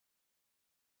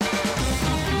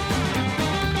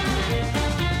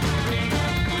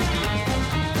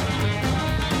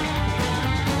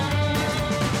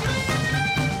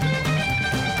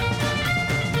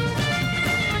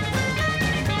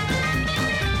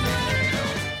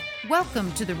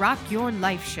Welcome to the Rock Your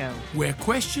Life Show, where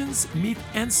questions meet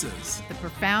answers, the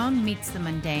profound meets the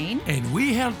mundane, and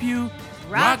we help you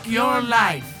rock your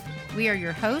life. We are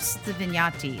your hosts, the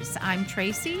Vignatis. I'm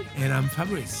Tracy. And I'm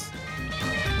Fabrice.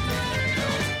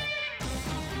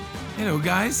 Hello,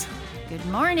 guys. Good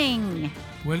morning.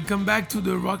 Welcome back to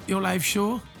the Rock Your Life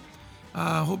Show.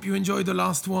 Hope you enjoyed the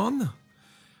last one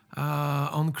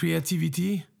on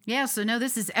creativity. Yeah, so no,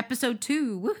 this is episode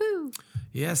 2. Woohoo!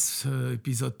 Yes,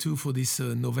 episode 2 for this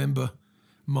November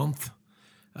month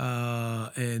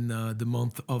and the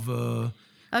month of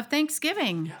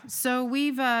Thanksgiving. Yeah. So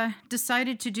we've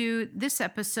decided to do this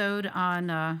episode on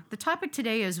the topic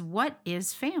today is what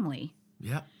is family?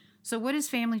 Yeah. So what is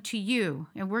family to you?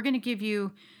 And we're going to give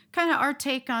you kind of our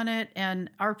take on it and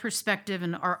our perspective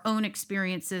and our own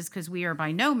experiences, because we are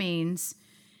by no means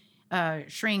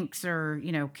shrinks or,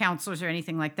 counselors or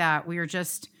anything like that. We are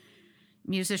just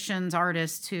musicians,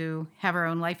 artists who have our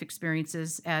own life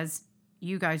experiences, as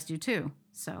you guys do too.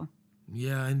 So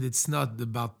yeah, and it's not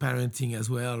about parenting as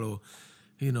well, or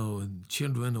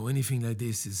children or anything like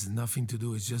this. It's nothing to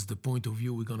do. It's just the point of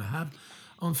view we're gonna have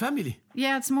on family.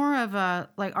 Yeah, it's more of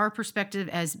like our perspective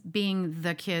as being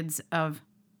the kids of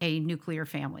a nuclear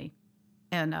family,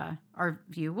 and our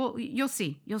view. Well, you'll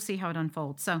see how it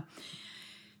unfolds. So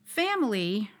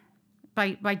family,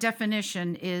 by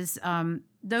definition, is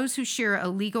those who share a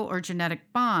legal or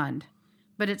genetic bond,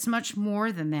 but it's much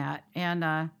more than that. And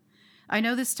I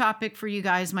know this topic for you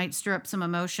guys might stir up some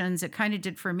emotions. It kind of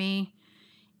did for me.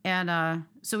 And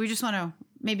so we just want to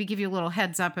maybe give you a little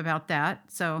heads up about that.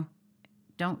 So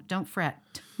don't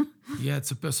fret. Yeah, it's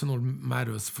a personal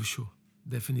matters for sure.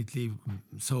 Definitely.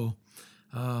 So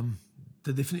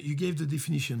you gave the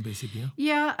definition basically.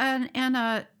 Yeah,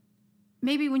 and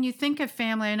maybe when you think of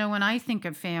family, I know when I think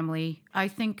of family, I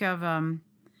think of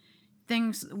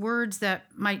words that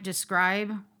might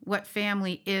describe what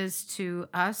family is to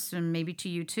us and maybe to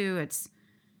you too. It's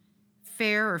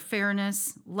fair or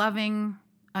fairness, loving,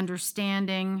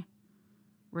 understanding,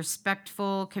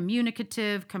 respectful,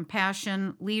 communicative,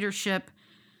 compassion, leadership,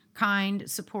 kind,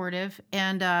 supportive.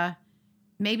 And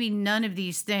maybe none of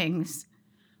these things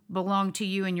belong to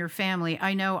you and your family.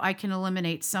 I know I can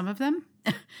eliminate some of them.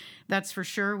 That's for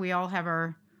sure. We all have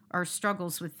our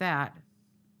struggles with that.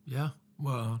 Yeah.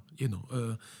 Well,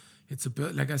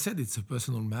 like I said, it's a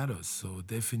personal matter. So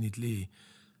definitely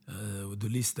the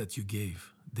list that you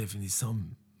gave, definitely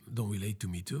some don't relate to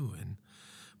me too.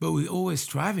 But we're always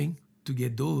striving to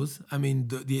get those. I mean,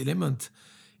 the element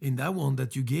in that one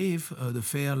that you gave, the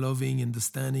fair, loving,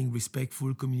 understanding,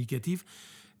 respectful, communicative,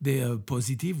 they're a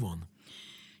positive one.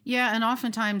 Yeah, and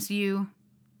oftentimes you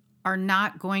are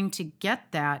not going to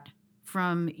get that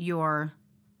from your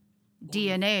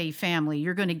DNA family.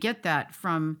 You're going to get that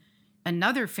from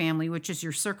another family, which is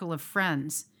your circle of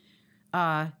friends.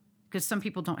 Because some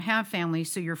people don't have family,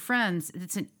 so your friends,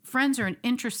 friends are an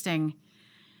interesting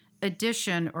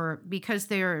addition, or because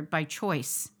they are by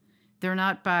choice. They're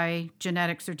not by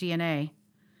genetics or DNA.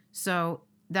 So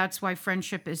that's why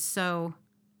friendship is so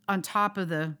on top of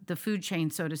the food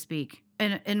chain, so to speak,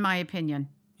 in my opinion.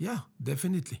 Yeah,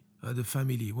 definitely. The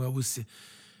family. Well, we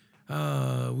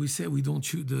say we don't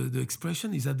choose the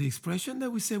expression. Is that the expression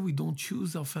that we say we don't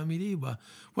choose our family? But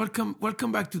we'll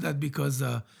come back to that, because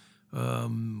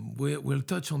we'll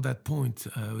touch on that point.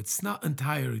 It's not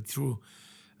entirely true,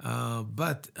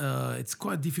 but it's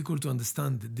quite difficult to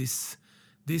understand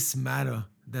this matter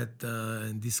that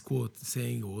in this quote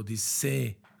saying, or this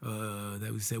say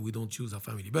that we say we don't choose our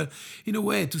family. But in a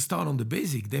way, to start on the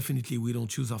basic, definitely we don't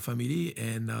choose our family.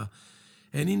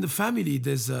 And in the family,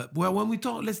 there's when we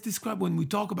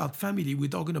talk about family, we're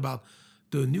talking about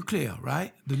the nuclear,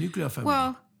 right? The nuclear family.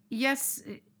 Well, yes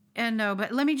and no,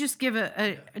 but let me just give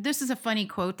this is a funny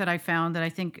quote that I found that I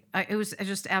think it was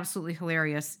just absolutely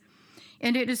hilarious.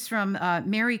 And it is from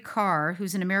Mary Karr,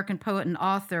 who's an American poet and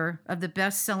author of the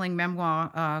best-selling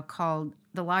memoir called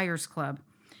The Liars Club.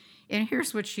 And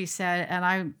here's what she said,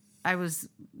 and I was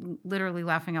literally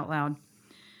laughing out loud.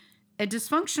 A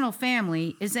dysfunctional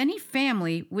family is any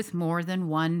family with more than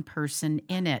one person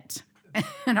in it.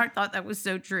 And I thought that was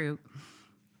so true.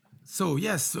 So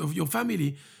yes, of your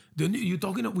family, we're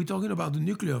talking about the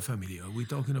nuclear family. Are we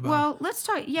talking about? Well, let's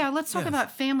talk. Yeah, let's talk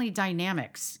about family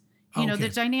dynamics.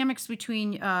 The dynamics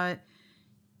between that,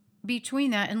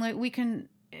 and we can.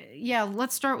 Yeah,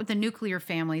 let's start with the nuclear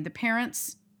family, the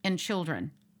parents and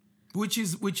children. Which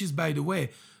is, by the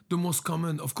way, the most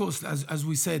common. Of course, as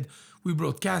we said, we're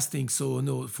broadcasting, so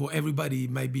no, for everybody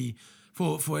it might be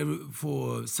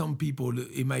for some people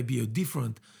it might be a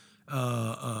different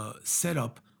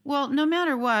setup. Well, no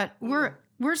matter what,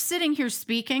 We're sitting here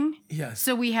speaking. Yes.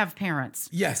 So we have parents.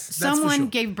 Yes, that's for Someone sure.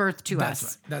 gave birth to That's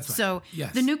us. right. That's right. So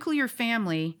Yes. the nuclear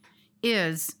family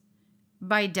is,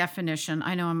 by definition,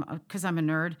 I know because I'm a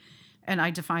nerd and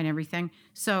I define everything.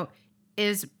 So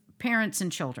is parents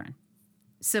and children,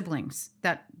 siblings,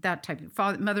 that type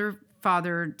of mother,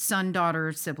 father, son,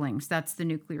 daughter, siblings. That's the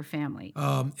nuclear family.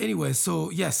 Anyway, so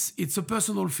yes, it's a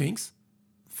personal things.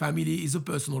 Family is a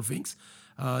personal things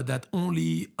that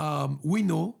only we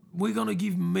know. We're gonna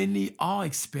give mainly our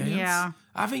experience. Yeah.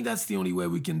 I think that's the only way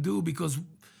we can do, because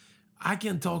I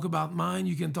can talk about mine,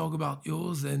 you can talk about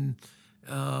yours, and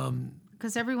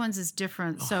Because everyone's is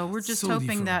different. So we're just so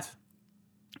hoping different.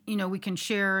 that, we can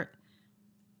share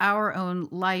our own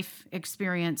life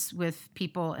experience with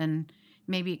people and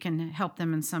maybe it can help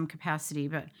them in some capacity.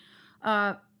 But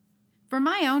for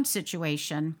my own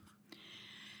situation,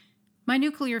 my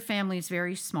nuclear family is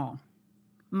very small.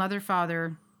 Mother,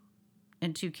 father,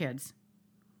 and 2 kids.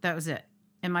 That was it.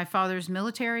 And my father's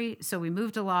military, so we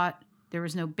moved a lot. There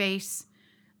was no base.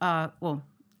 Well,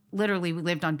 literally we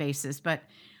lived on bases, but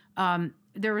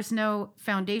there was no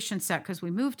foundation set because we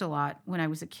moved a lot when I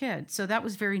was a kid. So that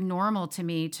was very normal to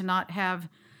me to not have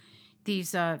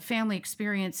these family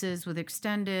experiences with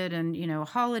extended and,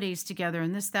 holidays together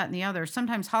and this, that, and the other.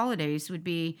 Sometimes holidays would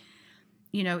be,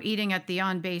 eating at the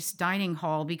on-base dining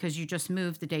hall because you just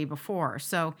moved the day before.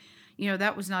 So,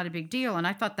 that was not a big deal. And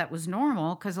I thought that was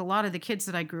normal because a lot of the kids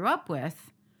that I grew up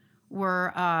with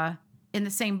were in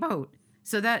the same boat.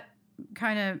 So that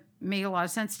kind of made a lot of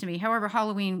sense to me. However,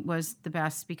 Halloween was the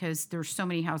best because there's so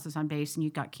many houses on base and you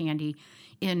got candy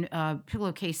in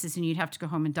pillowcases and you'd have to go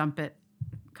home and dump it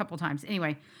a couple times.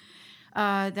 Anyway,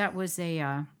 that was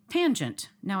a tangent.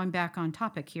 Now I'm back on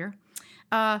topic here.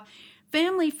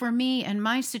 Family for me and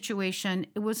my situation,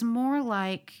 it was more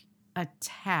like a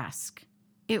task.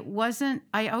 It wasn't,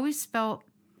 I always felt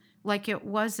like it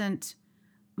wasn't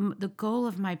the goal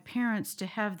of my parents to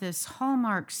have this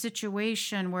hallmark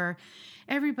situation where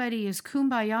everybody is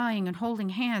kumbayaing and holding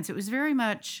hands. It was very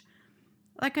much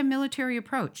like a military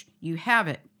approach. You have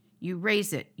it, you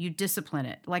raise it, you discipline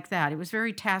it, like that. It was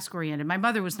very task oriented. My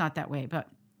mother was not that way, but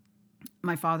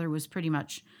my father was pretty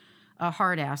much a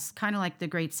hard ass, kind of like the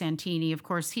great Santini. Of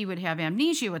course, he would have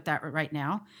amnesia with that right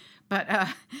now. But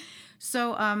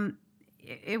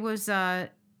it was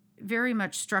very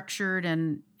much structured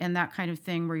and that kind of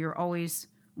thing where you're always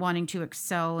wanting to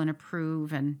excel and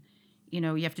approve and,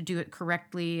 you have to do it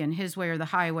correctly and his way or the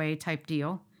highway type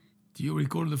deal. Do you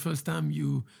recall the first time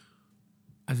you,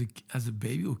 as a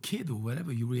baby or kid or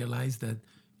whatever, you realized that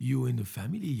you were in the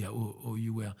family, or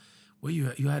you were, well,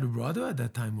 you had a brother at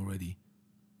that time already?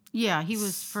 Yeah, he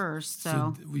was first.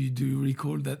 So do you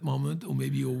recall that moment, or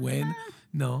maybe or when?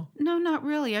 No, no, not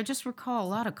really. I just recall a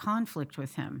lot of conflict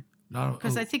with him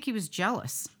because I think he was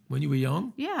jealous. When you were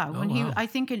young? Yeah, Oh, when wow. I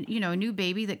think, a new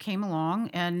baby that came along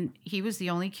and he was the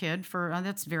only kid for,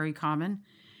 that's very common.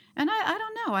 And I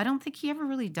don't know. I don't think he ever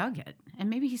really dug it. And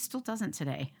maybe he still doesn't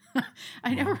today.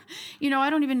 I never, I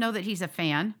don't even know that he's a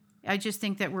fan. I just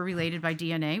think that we're related by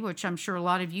DNA, which I'm sure a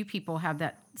lot of you people have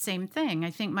that same thing.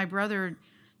 I think my brother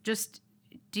just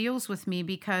deals with me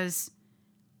because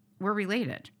we're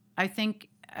related. I think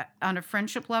on a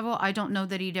friendship level, I don't know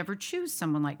that he'd ever choose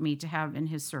someone like me to have in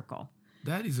his circle.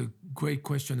 That is a great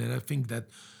question, and I think that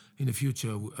in the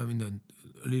future, I mean,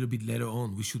 a little bit later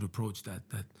on, we should approach that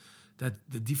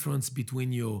the difference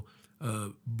between your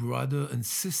brother and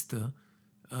sister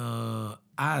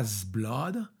as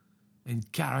blood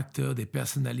and character, their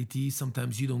personality.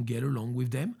 Sometimes you don't get along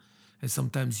with them, and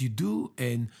sometimes you do.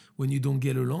 And when you don't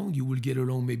get along, you will get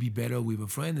along maybe better with a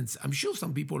friend. And I'm sure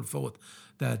some people thought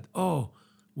that, oh,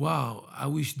 wow, I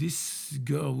wish this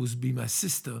girl would be my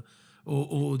sister.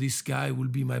 Or this guy will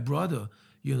be my brother.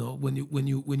 When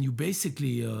you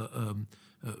basically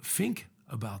think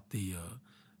about the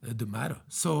matter.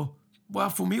 So, well,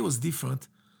 for me it was different.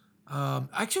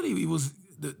 Actually, it was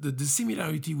the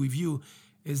similarity with you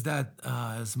is that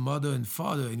as mother and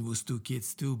father, and it was 2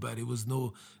 kids too, but it was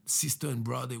no sister and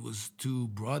brother. It was 2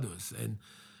 brothers, and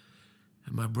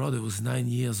my brother was 9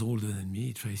 years older than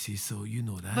me, Tracy. So you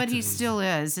know that. But he still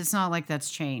is. It's not like that's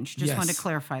changed. Just wanted to Yes.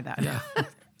 clarify that. Yeah.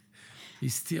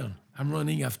 He's still. I'm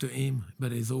running after him, but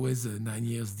there's always a 9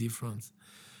 years difference.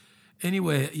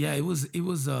 Anyway, yeah, it was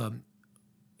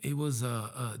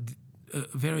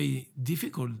very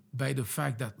difficult by the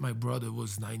fact that my brother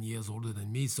was 9 years older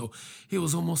than me, so he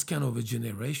was almost kind of a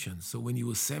generation. So when he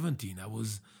was 17, I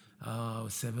was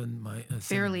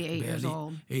Barely 8 years barely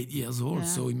old. 8 years old. Yeah.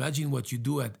 So imagine what you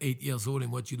do at 8 years old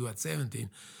and what you do at 17.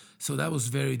 So that was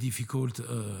very difficult.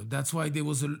 That's why there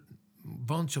was a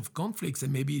bunch of conflicts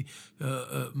and maybe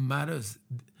matters.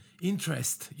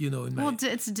 interest, in my. Well,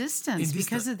 it's distance in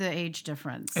because of the age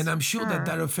difference. And I'm sure Sure.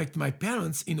 that affect my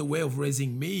parents in a way of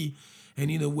raising me and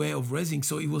in a way of raising.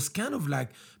 So it was kind of like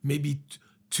maybe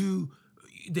two,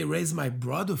 they raised my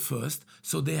brother first.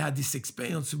 So they had this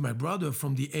experience with my brother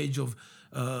from the age of,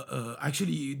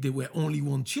 actually, they were only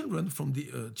one children from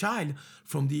the child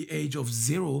from the age of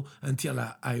 0 until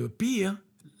I appear.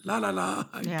 La la la,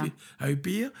 Yeah. I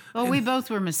appear. Well, And- we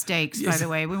both were mistakes, by Yes. the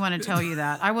way. We want to tell you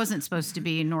that. I wasn't supposed to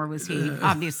be, nor was he,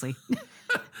 obviously.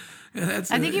 and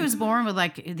that's, I think he was born with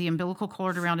like the umbilical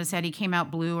cord around his head. He came out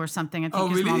blue or something. I think Oh,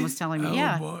 his mom really? was telling me. Oh,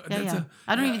 Yeah. boy. Yeah, That's yeah.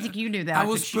 I don't even think you knew that. I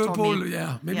but was she told purple, me.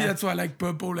 yeah. Maybe Yeah. that's why I like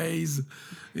purple haze.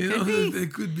 Could be.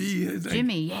 It could be. It's like-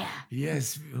 Jimmy, yeah.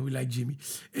 Yes, we like Jimmy.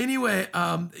 Anyway,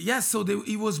 yes, so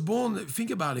he was born, think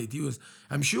about it.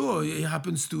 I'm sure it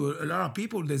happens to a lot of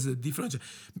people. There's a difference.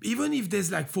 Even if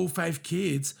there's like 4 or 5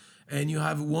 kids, and you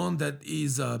have one that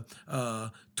is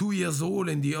 2 years old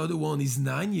and the other one is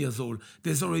 9 years old,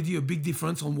 there's already a big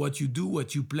difference on what you do,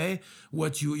 what you play,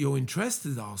 what your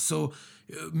interests are. So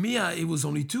me, it was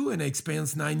only 2, and I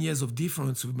experienced 9 years of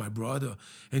difference with my brother.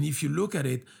 And if you look at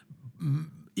it,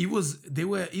 he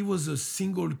was a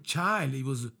single child. He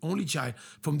was the only child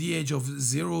from the age of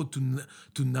 0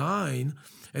 to 9.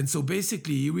 And so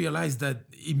basically he realized that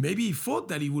maybe he thought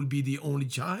that he would be the only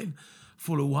child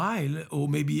for a while, or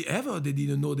maybe ever. They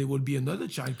didn't know there would be another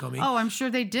child coming. Oh, I'm sure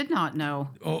they did not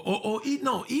know. Or he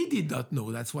did not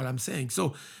know. That's what I'm saying.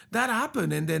 So that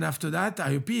happened, and then after that, I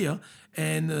appear,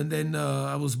 and then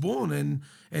I was born,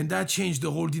 and that changed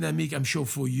the whole dynamic. I'm sure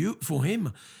for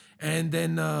him, and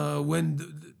then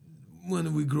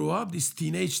when we grew up, these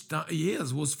teenage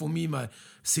years was for me my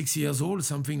 6 years old,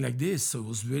 something like this. So it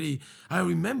was really. I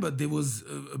remember there was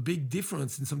a big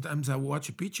difference, and sometimes I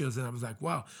watch pictures, and I was like,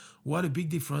 wow. What a big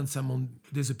difference!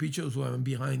 There's a picture where I'm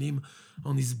behind him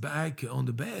on his back on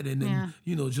the bed, and then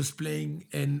just playing,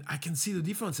 and I can see the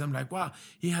difference. I'm like, wow,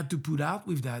 he had to put out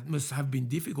with that. Must have been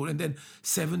difficult. And then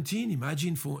 17,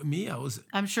 imagine for me,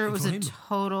 I'm sure it was for a him.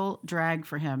 total drag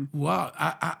for him. Wow,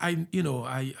 I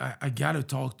gotta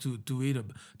talk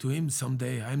to him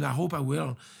someday, and I hope I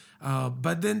will.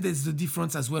 But then there's the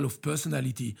difference as well of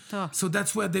personality. Oh, So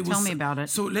that's where there was. tell me about it.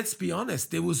 So let's be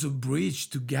honest, there was a bridge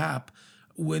to gap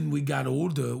when we got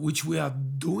older, which we are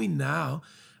doing now.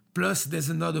 Plus, there's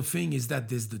another thing is that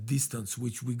there's the distance,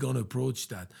 which we're gonna approach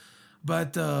that.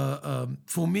 But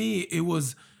for me, it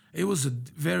was a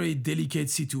very delicate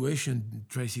situation,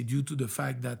 Tracy, due to the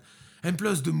fact that, and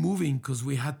plus the moving, because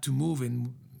we had to move,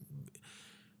 and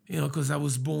because I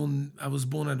was born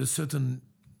at a certain.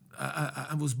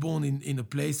 I was born in a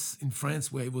place in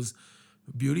France where it was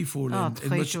beautiful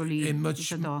très joli. and much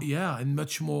J'adore. and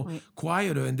much more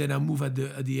quieter. And then I moved at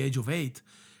the age of 8,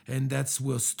 and that's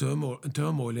was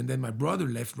turmoil. And then my brother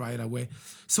left right away.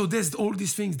 So there's all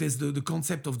these things. There's the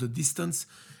concept of the distance,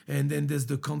 and then there's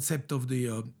the concept of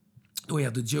the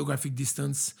geographic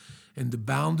distance and the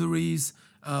boundaries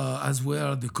as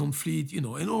well, the conflict, and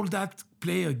all that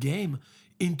play a game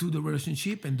into the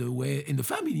relationship and the way in the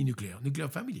family, nuclear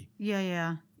family.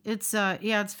 Yeah. It's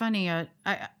funny.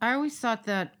 I always thought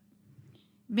that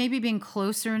maybe being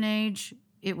closer in age,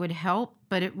 it would help,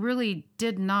 but it really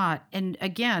did not. And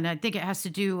again, I think it has to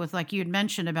do with, like you had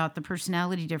mentioned about the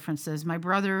personality differences. My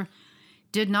brother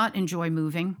did not enjoy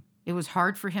moving. It was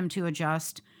hard for him to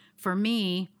adjust. For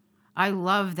me, I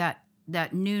love that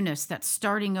newness, that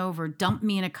starting over. Dump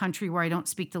me in a country where I don't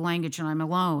speak the language and I'm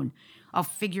alone. I'll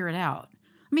figure it out.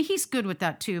 I mean, he's good with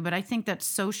that too, but I think that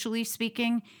socially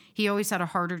speaking, he always had a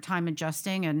harder time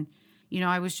adjusting. And,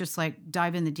 I was just like,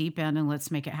 dive in the deep end and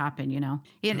let's make it happen,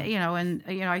 And,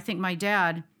 I think my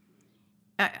dad,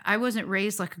 I wasn't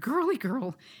raised like a girly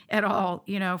girl at all.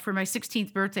 For my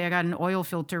 16th birthday, I got an oil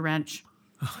filter wrench.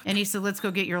 And he said, let's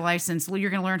go get your license. Well,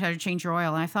 you're going to learn how to change your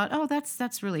oil. And I thought, oh,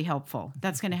 that's really helpful.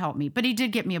 That's going to help me. But he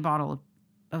did get me a bottle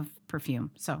of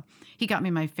perfume. So he got me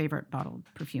my favorite bottle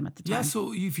of perfume at the time. Yeah,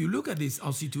 so if you look at this,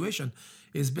 our situation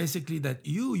is basically that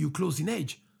you close in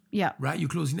age, Yeah. right? You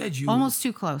close in age. You Almost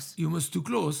too close. You almost too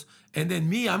close. And then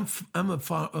me, I'm a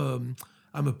part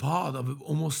of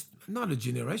almost not a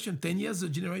generation, 10 years a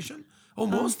generation,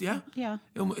 almost. Yeah.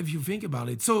 If you think about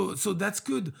it, so that's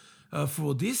good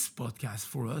for this podcast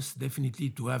for us,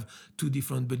 definitely to have two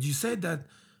different. But you said that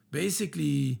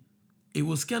basically it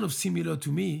was kind of similar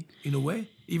to me in a way,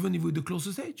 even with the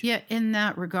closest age. Yeah, in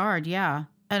that regard, yeah.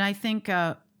 And I think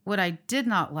what I did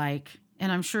not like,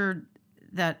 and I'm sure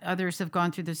that others have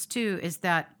gone through this too, is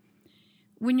that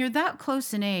when you're that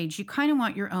close in age, you kind of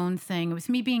want your own thing. With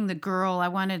me being the girl, I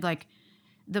wanted like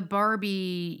the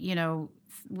Barbie,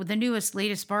 with the newest,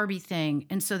 latest Barbie thing.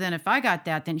 And so then if I got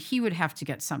that, then he would have to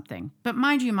get something. But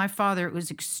mind you, my father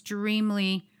was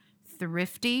extremely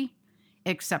thrifty,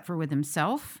 except for with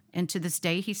himself. And to this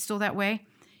day, he's still that way.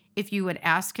 If you would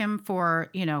ask him for,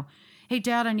 hey,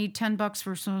 Dad, I need $10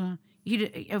 for some,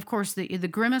 he'd, of course, the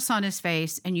grimace on his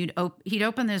face, and he'd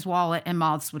open his wallet and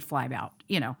mouths would fly out,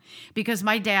 because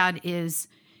my dad he's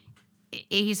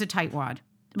a tightwad.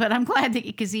 But I'm glad that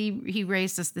because he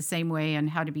raised us the same way and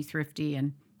how to be thrifty,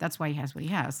 and that's why he has what he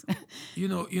has.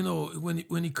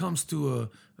 When it comes to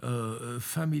a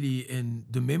family and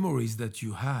the memories that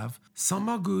you have, some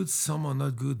are good, some are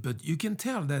not good. But you can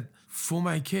tell that for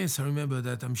my case, I remember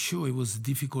that I'm sure it was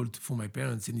difficult for my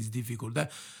parents, and it's difficult.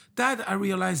 That I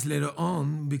realized later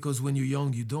on, because when you're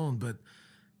young, you don't. But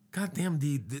goddamn,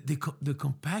 the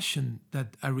compassion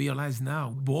that I realize now,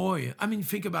 boy. I mean,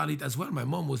 think about it as well. My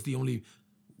mom was the only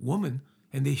woman,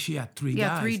 and she had three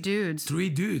guys. Three dudes. Three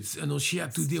dudes. She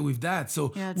had to deal with that.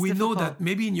 So we difficult. know that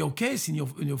maybe in your case, in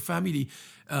your family,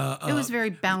 it was very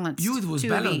balanced. It was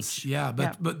balanced, yeah.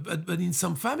 But in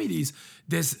some families,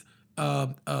 there's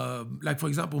like for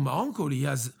example, my uncle. He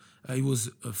was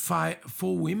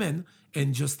 4 women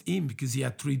and just him because he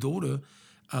had 3 daughters.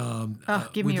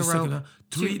 Give me a rope.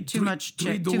 Too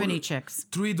many chicks.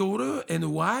 3 daughters and a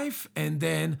wife,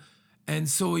 and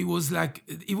so it was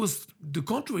the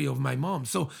contrary of my mom.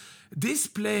 So this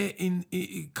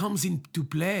it comes into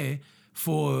play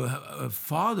for a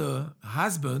father,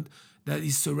 husband that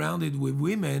is surrounded with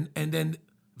women, and then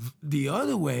the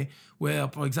other way, where,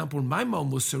 for example, my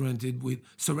mom was surrounded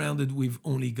with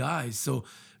only guys. So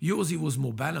yours, it was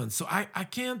more balanced. So I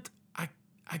can't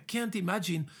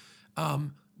imagine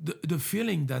the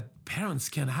feeling that parents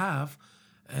can have,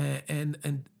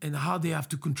 and how they have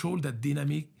to control that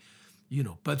dynamic.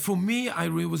 But for me, I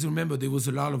always remember there was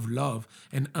a lot of love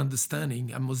and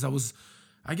understanding.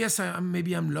 I guess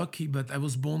maybe I'm lucky, but I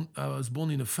was born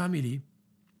in a family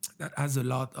that has a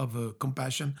lot of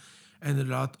compassion and a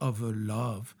lot of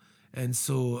love. And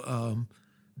so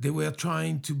they were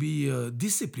trying to be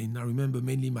disciplined. I remember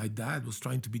mainly my dad was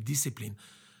trying to be disciplined,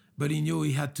 but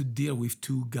he had to deal with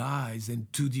 2 guys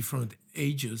and 2 different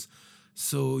ages.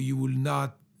 So you will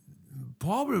not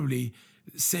probably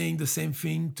saying the same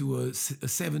thing to a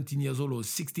 17 years old or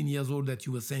 16 years old that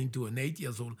you were saying to an 8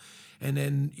 years old. And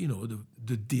then,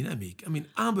 the dynamic. I mean,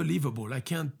 unbelievable. I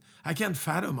can't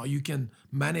fathom how you can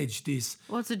manage this.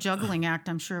 Well, it's a juggling act.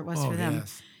 I'm sure it was for them.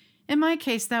 Yes. In my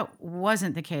case, that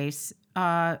wasn't the case.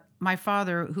 My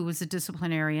father, who was a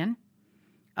disciplinarian,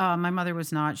 my mother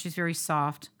was not. She's very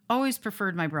soft. Always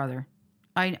preferred my brother.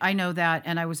 I know that,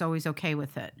 and I was always okay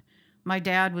with it. My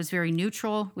dad was very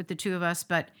neutral with the 2 of us,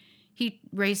 but he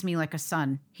raised me like a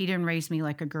son. He didn't raise me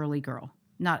like a girly girl,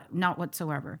 not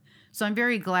whatsoever. So I'm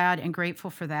very glad and grateful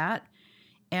for that.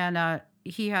 And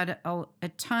he had a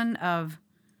ton of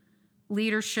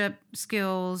leadership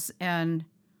skills, and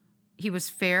he was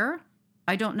fair.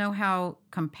 I don't know how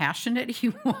compassionate he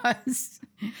was,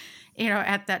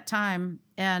 at that time.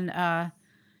 And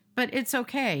but it's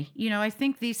okay. I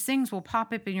think these things will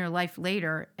pop up in your life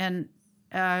later, and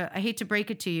I hate to break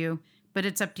it to you, but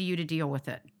it's up to you to deal with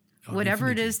it. Whatever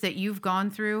definitely. it is that you've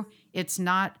gone through, it's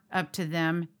not up to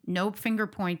them. No finger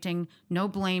pointing, no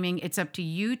blaming. It's up to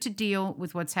you to deal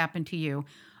with what's happened to you.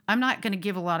 I'm not going to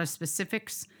give a lot of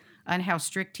specifics on how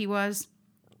strict he was,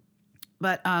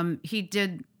 but he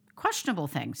did questionable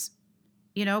things,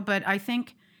 but I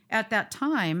think at that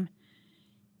time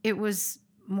it was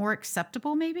more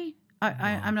acceptable, maybe.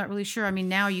 I'm not really sure. I mean,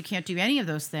 now you can't do any of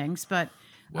those things, but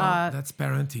well, that's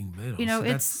parenting.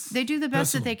 So they do the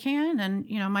best personal. that they can. And,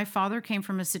 my father came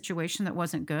from a situation that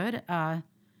wasn't good.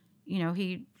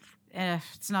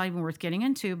 It's not even worth getting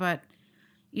into, but,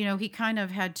 he kind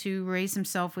of had to raise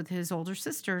himself with his older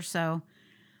sister. So,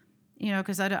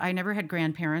 because I never had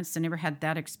grandparents. I never had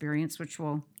that experience, which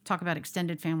we'll talk about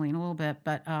extended family in a little bit.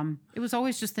 But it was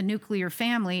always just the nuclear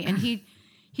family. And he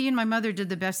and my mother did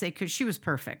the best they could. She was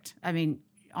perfect. I mean,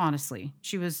 honestly,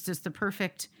 she was just the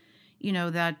perfect,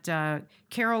 that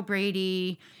Carol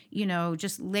Brady,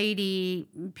 just lady,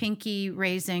 pinky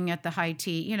raising at the high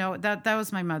tea. That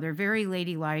was my mother, very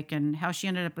ladylike. And how she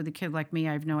ended up with a kid like me,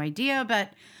 I have no idea.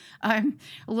 But I'm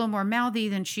a little more mouthy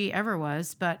than she ever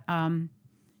was. But,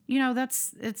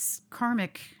 it's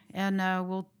karmic. And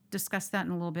we'll discuss that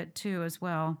in a little bit too as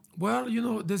well. Well,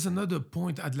 there's another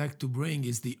point I'd like to bring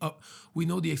is we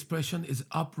know the expression is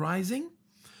uprising.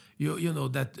 You know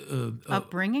that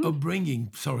Upbringing? Uprising.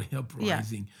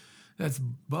 That's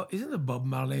isn't it Bob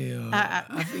Marley?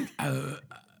 I think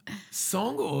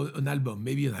song or an album,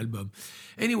 maybe an album.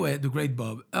 Anyway, the great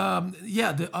Bob.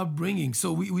 Yeah, the upbringing.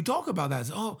 So we talk about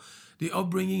that. Oh, the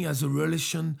upbringing as a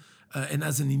relation and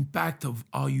as an impact of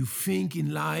how you think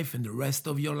in life and the rest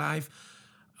of your life.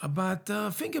 But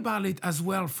think about it as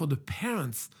well for the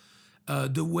parents,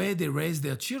 the way they raise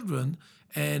their children,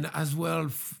 and as well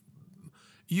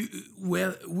you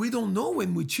well we don't know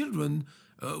when we're children.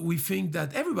 We think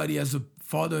that everybody has a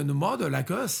father and a mother like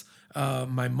us.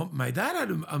 My dad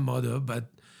had a mother, but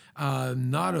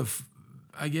not of.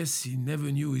 I guess he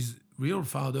never knew his real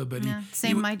father, but Yeah,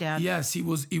 same my dad. yes, he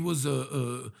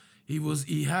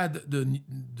had the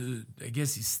I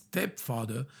guess his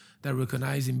stepfather that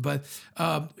recognized him. But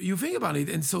you think about it,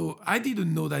 and so I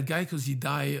didn't know that guy because he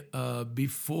died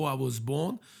before I was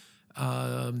born.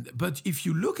 But if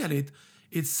you look at it,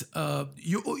 it's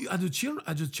you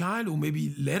as a child, or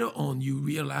maybe later on, you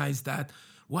realize that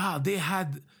wow,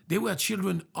 they were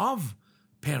children of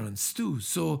parents too.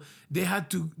 So the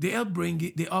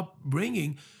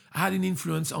upbringing had an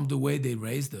influence on the way they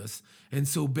raised us. And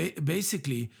so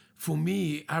basically, for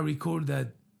me, I recall that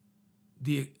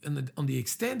on the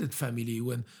extended family,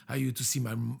 when I used to see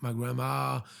my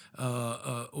grandma,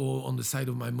 or on the side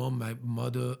of my mom, my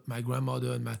mother, my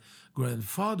grandmother, and my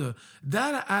grandfather,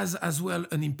 that has as well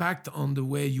an impact on the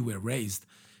way you were raised.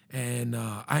 And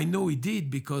I know it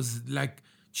did because, like,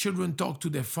 children talk to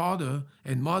their father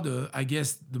and mother. I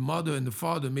guess the mother and the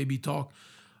father maybe talk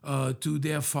to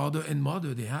their father and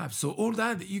mother they have. So all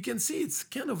that you can see, it's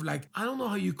kind of like, I don't know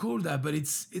how you call that, but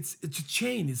it's a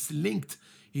chain. It's linked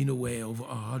in a way of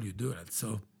how do you do that.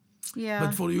 So, Yeah.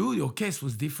 but for you, your case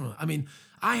was different. I mean,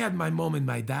 I had my mom and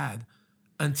my dad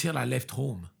until I left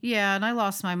home. Yeah, and I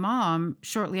lost my mom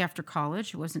shortly after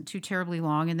college. It wasn't too terribly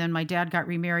long. And then my dad got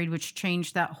remarried, which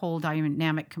changed that whole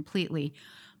dynamic completely.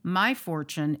 My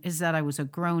fortune is that I was a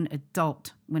grown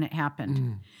adult when it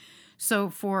happened. So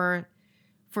for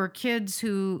kids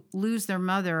who lose their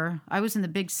mother, I was in the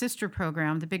Big Sister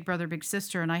program, the Big Brother, Big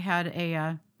Sister, and I had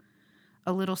a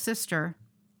little sister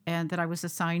and that I was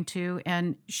assigned to.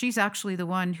 And she's actually the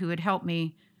one who had helped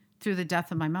me through the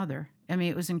death of my mother. I mean,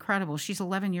 it was incredible. She's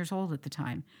 11 years old at the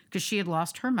time because she had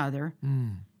lost her mother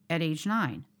at age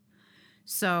 9.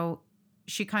 So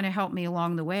she kind of helped me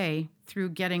along the way through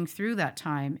getting through that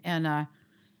time. And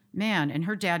man, and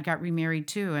her dad got remarried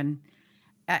too. And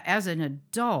as an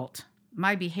adult,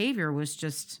 my behavior was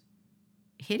just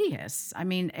hideous. I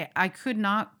mean, I could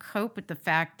not cope with the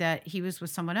fact that he was with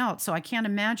someone else. So I can't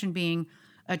imagine being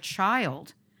a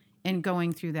child and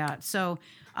going through that. So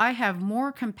I have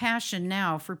more compassion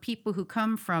now for people who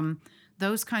come from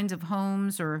those kinds of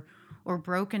homes or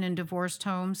broken and divorced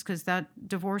homes, because that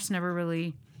divorce never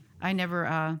really, I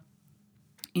never,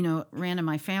 ran in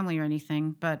my family or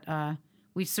anything. But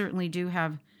we certainly do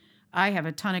have, I have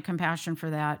a ton of compassion for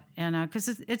that. And because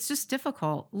it's just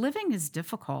difficult. Living is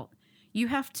difficult. You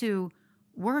have to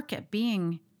work at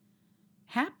being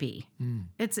happy.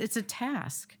 It's a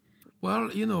task.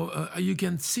 Well, you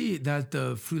can see that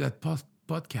through that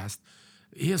podcast.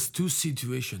 Here's two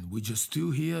situations. We just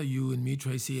two here, you and me,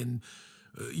 Tracy, and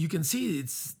you can see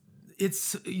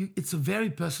it's a very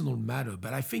personal matter.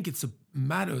 But I think it's a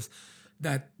matters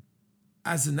that,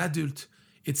 as an adult,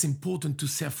 it's important to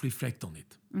self-reflect on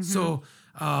it. So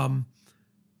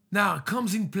now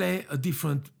comes in play a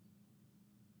different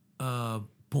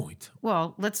point.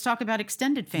 Well, let's talk about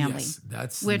extended family, Yes,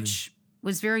 that's which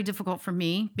was very difficult for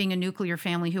me, being a nuclear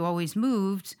family who always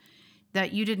moved,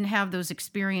 that you didn't have those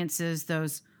experiences,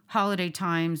 those holiday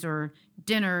times or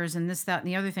dinners and this, that, and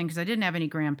the other thing, because I didn't have any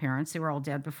grandparents. They were all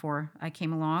dead before I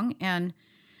came along. And,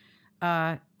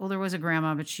 there was a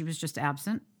grandma, but she was just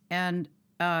absent. And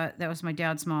that was my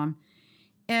dad's mom.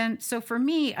 And so for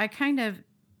me, I kind of,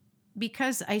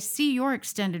 because I see your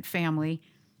extended family,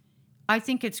 I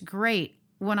think it's great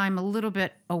when I'm a little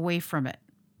bit away from it.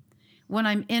 When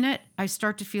I'm in it, I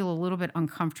start to feel a little bit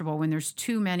uncomfortable when there's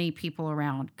too many people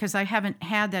around, because I haven't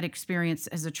had that experience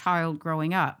as a child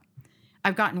growing up.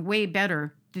 I've gotten way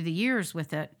better through the years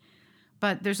with it,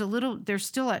 but there's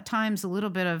still at times a little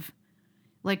bit of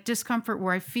like discomfort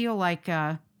where I feel like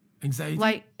anxiety,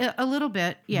 like a little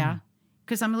bit, yeah,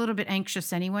 because I'm a little bit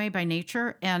anxious anyway by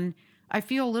nature, and I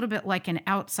feel a little bit like an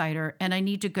outsider, and I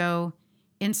need to go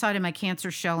inside of my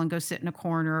cancer shell and go sit in a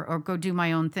corner or go do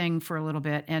my own thing for a little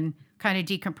bit and kind of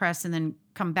decompress and then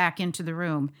come back into the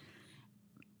room.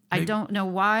 I don't know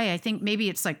why. I think maybe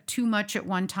it's like too much at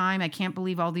one time. I can't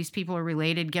believe all these people are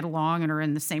related, get along, and are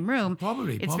in the same room.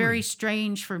 Probably. Very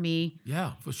strange for me.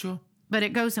 Yeah, for sure. But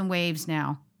it goes in waves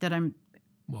now that I'm,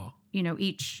 Well,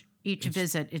 each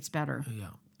visit, it's better. yeah.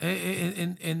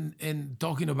 And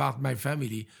talking about my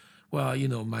family, Well, you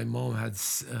know, my mom had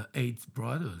eight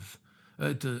brothers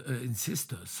and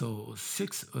sisters, so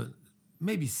six,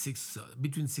 maybe six,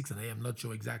 between six and eight. I'm not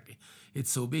sure exactly.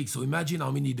 It's so big. So imagine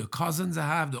how many the cousins I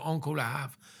have, the uncle I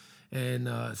have,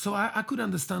 and so I could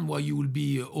understand why you will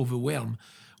be overwhelmed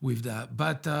with that.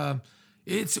 But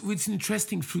it's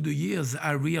interesting. Through the years,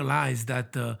 I realized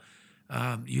that.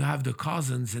 You have the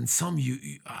cousins, and some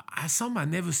I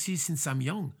never see since I'm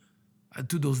young,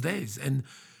 to those days, and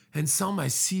some I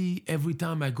see every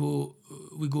time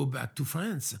we go back to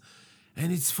France,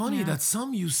 and it's funny Yeah. that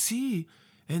some you see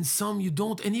and some you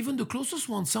don't, and even the closest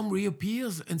one, some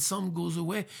reappears and some goes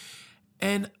away,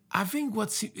 and I think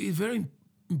what's very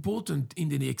important in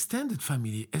the extended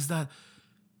family is that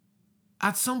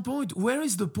at some point, where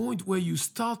is the point where you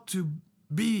start to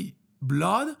be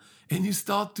blood and you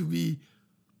start to be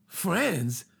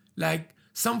friends? Like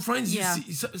some friends you Yeah.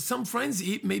 see, some friends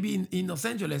maybe in Los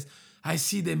Angeles, I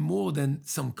see them more than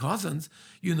some cousins,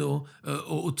 you know,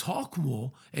 or talk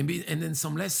more, and then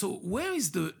some less. So where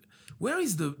is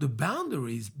the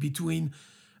boundaries between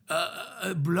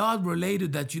a blood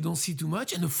related that you don't see too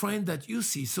much and a friend that you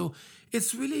see? So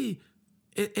it's really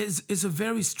it's a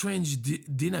very strange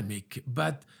dynamic,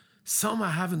 but some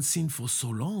I haven't seen for so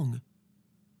long.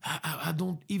 I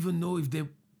don't even know if they're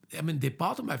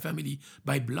part of my family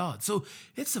by blood. So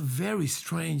it's a very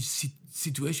strange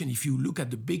situation if you look at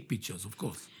the big pictures, of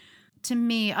course. To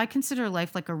me, I consider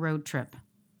life like a road trip,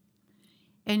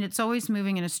 and it's always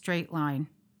moving in a straight line.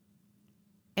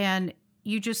 And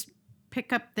you just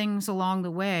pick up things along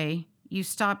the way. You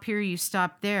stop here, you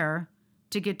stop there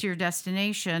to get to your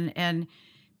destination. And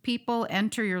people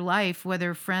enter your life,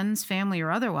 whether friends, family,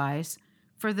 or otherwise,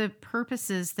 for the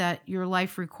purposes that your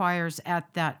life requires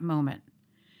at that moment.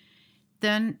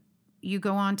 Then you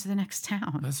go on to the next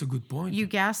town. That's a good point. You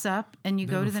gas up and you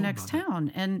go Never to the thought next about that.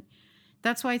 town. And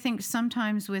that's why I think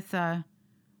sometimes with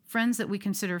friends that we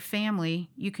consider family,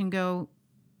 you can go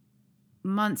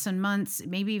months and months,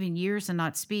 maybe even years, and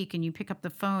not speak, and you pick up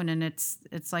the phone and it's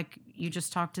like you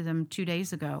just talked to them 2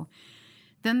 days ago.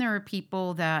 Then there are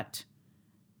people that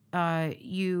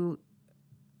you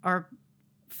are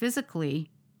physically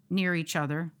near each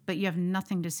other, but you have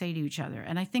nothing to say to each other.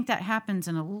 And I think that happens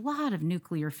in a lot of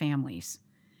nuclear families.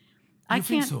 You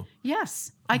think so?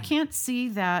 Yes, I can't see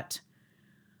that.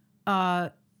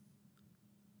 My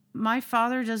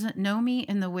father doesn't know me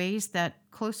in the ways that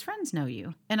close friends know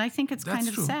you, and I think it's kind That's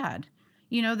of true. sad.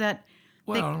 You know that.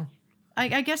 Well,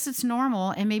 I guess it's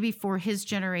normal, and maybe for his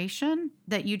generation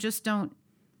that you just don't.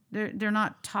 They're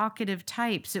not talkative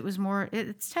types. It was more.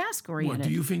 It's task what oriented. do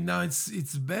you think now? It's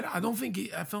better. I don't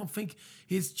think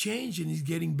he's changed and he's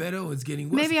getting better or it's getting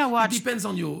worse. Maybe I'll watch. It depends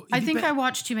on your. I think I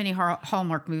watch too many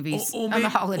Hallmark movies on maybe, the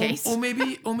holidays. or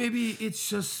maybe it's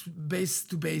just base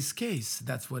to base case.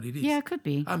 That's what it is. Yeah, it could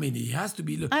be. I mean, he has to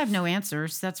be. I have no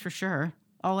answers. That's for sure.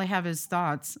 All I have is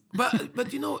thoughts.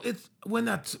 But you know, it's when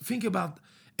I think about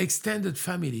extended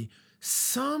family,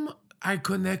 some I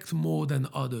connect more than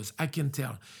others. I can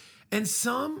tell, and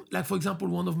some, like for example,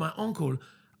 one of my uncle,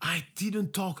 I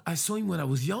didn't talk. I saw him when I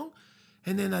was young,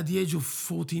 and then at the age of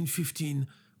 14, 15,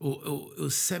 or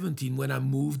 17, when I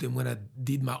moved and when I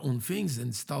did my own things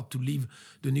and start to leave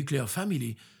the nuclear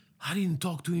family, I didn't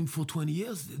talk to him for 20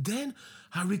 years. Then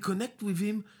I reconnect with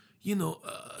him, you know,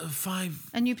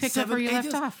 5, And you picked up 7, where you 8 left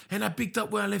years. off. And I picked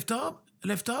up where I left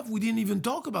off. We didn't even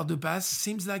talk about the past.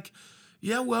 Seems like,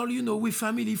 yeah, well, you know, we're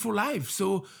family for life.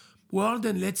 So, well,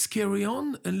 then let's carry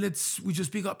on and we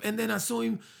just pick up. And then I saw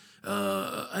him.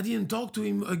 I didn't talk to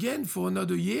him again for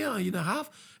another year and a half.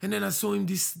 And then I saw him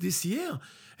this year.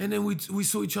 And then we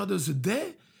saw each other a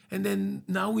day. And then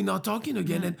now we're not talking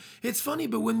again. And it's funny,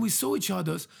 but when we saw each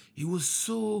other, it was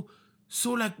so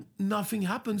like nothing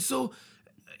happened. So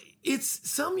it's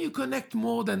some you connect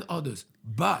more than others.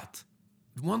 But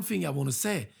one thing I want to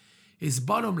say is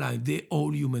bottom line, they're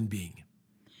all human beings.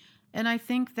 And I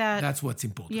think that That's what's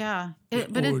important. yeah, They're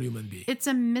all human beings. it's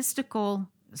a mystical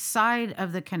side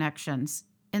of the connections,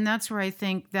 and that's where I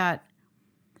think that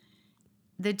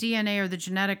the DNA or the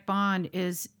genetic bond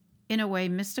is in a way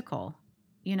mystical.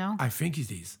 You know, I think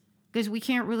it is. because we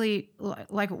can't really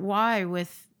like why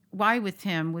with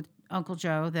him with Uncle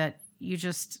Joe that you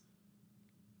just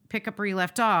pick up where you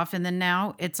left off, and then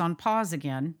now it's on pause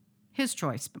again. His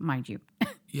choice, mind you.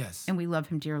 Yes. And we love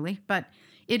him dearly, but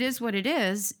it is what it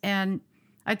is. And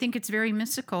I think it's very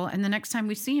mystical. And the next time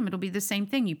we see him, it'll be the same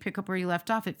thing. You pick up where you left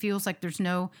off. It feels like there's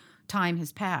no time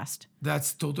has passed.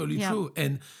 That's totally Yeah. true,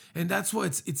 and that's why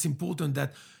it's important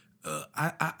that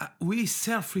we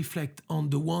self-reflect on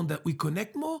the one that we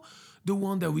connect more, the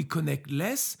one that we connect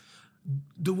less,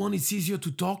 the one it's easier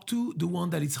to talk to, the one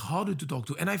that it's harder to talk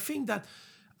to. And I think that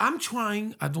I'm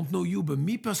trying, I don't know you, but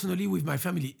me personally with my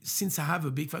family, since I have a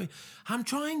big family, I'm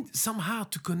trying somehow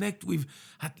to connect with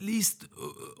at least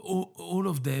all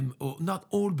of them, or not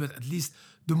all, but at least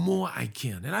the more I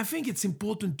can. And I think it's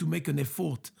important to make an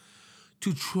effort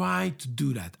to try to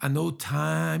do that. I know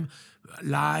time,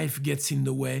 life gets in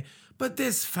the way, but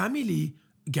there's family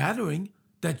gathering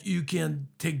that you can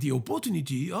take the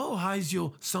opportunity. Oh, how is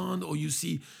your son? Or you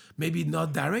see, maybe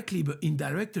not directly, but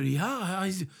indirectly, how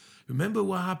is. Remember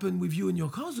what happened with you and your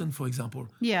cousin, for example?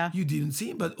 Yeah. You didn't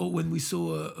see him, but when we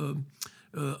saw,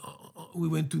 we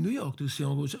went to New York to see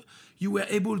Uncle Joe, you were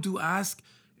able to ask,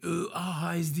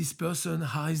 how is this person?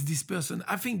 How is this person?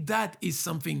 I think that is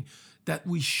something that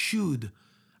we should.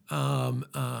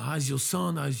 How's your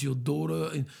son? How's your daughter?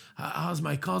 And how's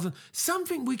my cousin?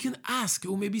 Something we can ask,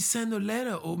 or maybe send a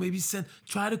letter, or maybe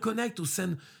try to connect, or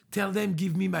tell them,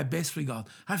 give me my best regard.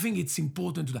 I think it's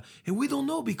important to that. And we don't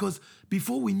know, because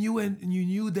before we knew, and you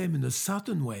knew them in a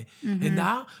certain way. And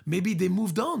now maybe they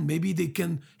moved on. Maybe they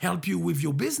can help you with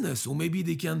your business, or maybe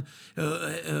they can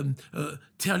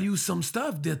tell you some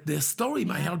stuff that their story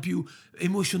might help you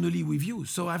emotionally with you.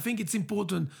 So I think it's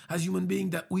important as human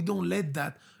beings that we don't let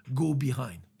that go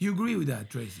behind. You agree with that,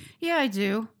 Tracy? Yeah, I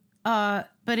do.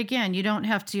 But again, you don't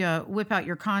have to whip out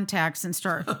your contacts and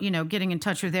start, getting in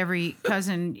touch with every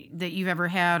cousin that you've ever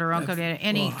had, or uncle,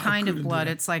 any kind of blood.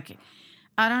 It's like,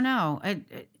 I don't know.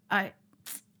 I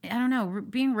don't know.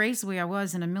 Being raised the way I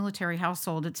was in a military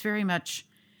household, it's very much,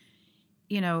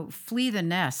 flee the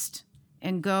nest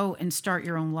and go and start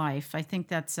your own life. I think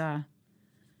that's,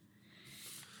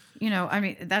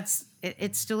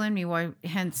 it's still in me. Why?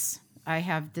 Hence, I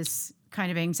have this kind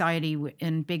of anxiety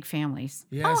in big families.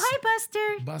 Yes. Oh, hi,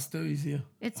 Buster. Buster is here.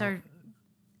 It's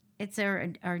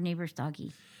our neighbor's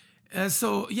doggy.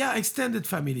 Extended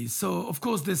families. So of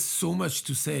course, there's so much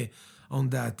to say on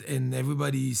that, and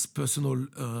everybody's personal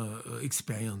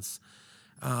experience.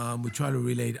 We try to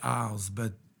relate ours,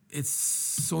 but it's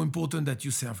so important that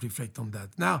you self-reflect on that.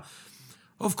 Now,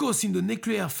 of course, in the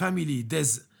nuclear family,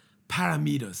 there's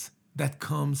parameters that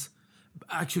comes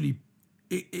actually.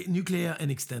 Nuclear and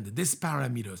extended, there's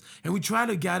parameters. And we try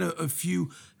to gather a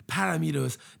few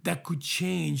parameters that could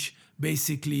change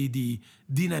basically the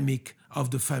dynamic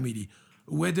of the family.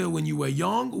 Whether when you were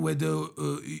young, whether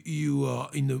you are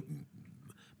in the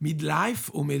midlife,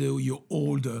 or whether you're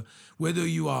older, whether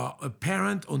you are a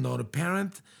parent or not a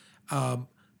parent,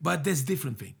 but there's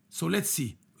different things. So let's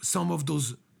see some of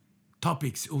those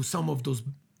topics, or some of those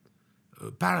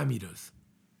parameters.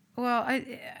 Well,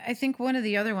 I think one of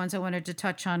the other ones I wanted to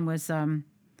touch on was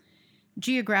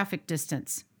geographic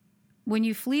distance. When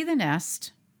you flee the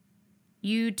nest,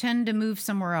 you tend to move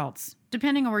somewhere else,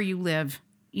 depending on where you live.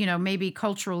 Maybe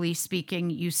culturally speaking,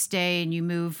 you stay and you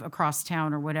move across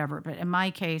town or whatever. But in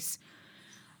my case,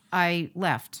 I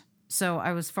left. So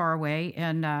I was far away,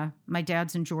 and my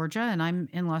dad's in Georgia and I'm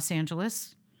in Los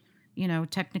Angeles.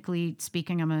 Technically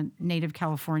speaking, I'm a native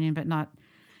Californian, but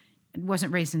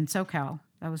wasn't raised in SoCal.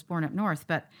 I was born up north,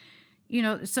 but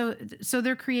so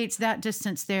there creates that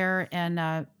distance there,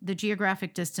 and the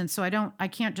geographic distance. So I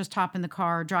can't just hop in the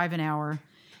car, drive an hour,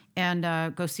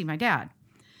 and go see my dad.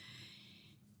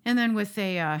 And then with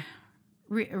a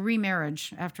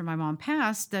remarriage after my mom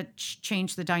passed, that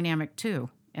changed the dynamic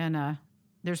too. And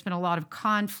there's been a lot of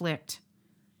conflict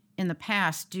in the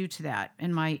past due to that,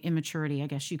 and my immaturity, I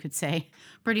guess you could say.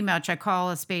 Pretty much, I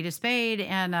call a spade,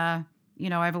 and I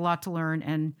have a lot to learn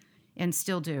and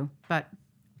still do. But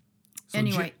so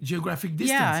anyway, geographic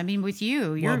distance. Yeah, I mean, with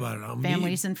you, your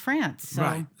family's in France, so,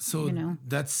 right? So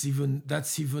that's even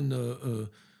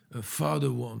a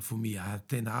further one for me. I have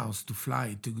 10 hours to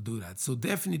fly to do that. So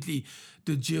definitely,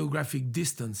 the geographic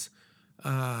distance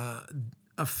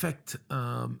affect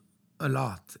a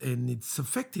lot, and it's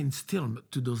affecting still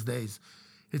to those days.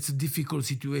 It's a difficult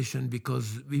situation,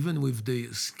 because even with the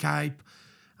Skype.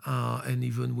 And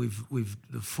even with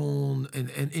the phone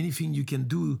and anything you can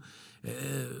do,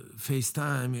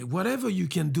 FaceTime, whatever you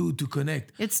can do to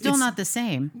connect. It's still not the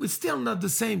same. It's still not the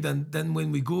same than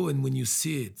when we go and when you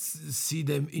see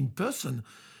them in person.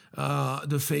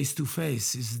 The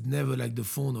face-to-face is never like the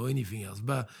phone or anything else.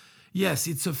 But yes,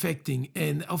 it's affecting.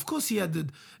 And of course, he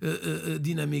had a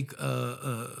dynamic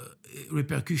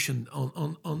repercussion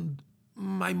on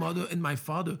my mother and my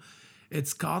father. It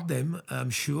scarred them, I'm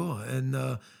sure,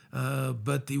 and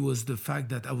but it was the fact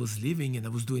that I was living and I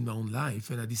was doing my own life,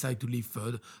 and I decided to live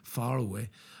far away.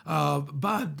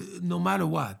 But no matter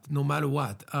what,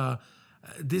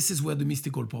 this is where the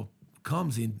mystical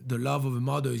comes in. The love of a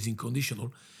mother is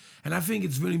unconditional, And I think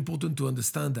it's very important to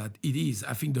understand that it is.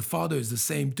 I think the father is the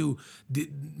same too.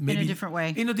 Maybe In a different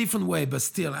way. In a different way, but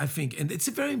still, I think, and it's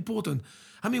very important.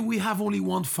 I mean, we have only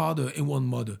one father and one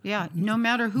mother. Yeah. No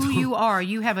matter who you are,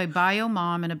 you have a bio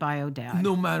mom and a bio dad.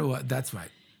 No matter what. That's right.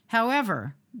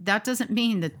 However, that doesn't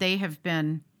mean that they have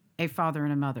been a father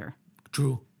and a mother.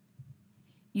 True.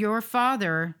 Your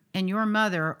father and your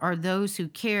mother are those who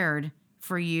cared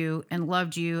for you and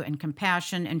loved you and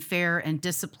compassion and fair and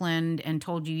disciplined and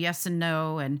told you yes and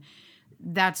no. And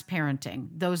that's parenting.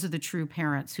 Those are the true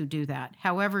parents who do that.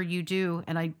 However, you do,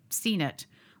 and I've seen it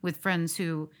with friends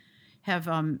who have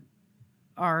been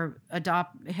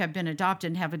adopted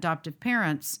and have adoptive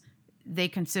parents. They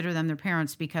consider them their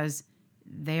parents because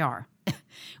they are.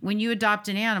 When you adopt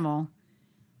an animal,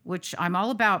 which I'm all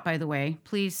about, by the way,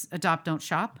 please adopt, don't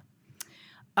shop.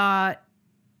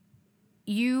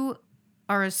 You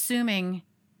are assuming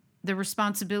the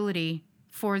responsibility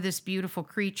for this beautiful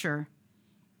creature,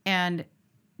 and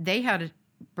they had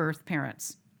birth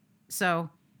parents.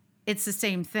 So it's the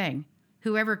same thing.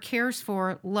 Whoever cares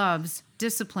for, loves,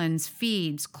 disciplines,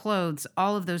 feeds, clothes,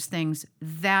 all of those things,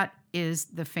 that is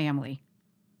the family.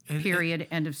 Period.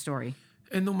 End of story.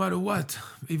 And no matter what,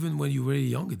 even when you're really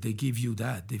young, they give you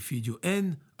that, they feed you.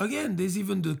 And again, there's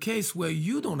even the case where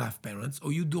you don't have parents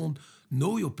or you don't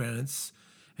know your parents.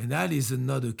 And that is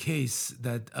another case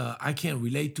that I can't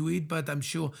relate to it, but I'm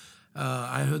sure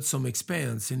I heard some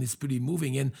experience and it's pretty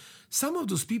moving. And some of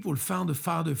those people found a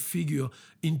father figure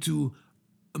into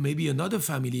maybe another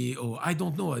family, or I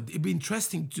don't know. It'd be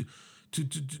interesting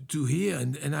to hear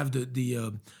and have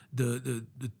the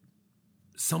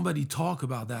somebody talk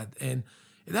about that. And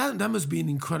that must be an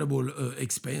incredible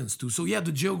experience too. So yeah,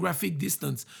 the geographic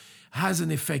distance has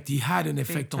an effect. He had an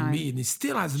effect on me, and it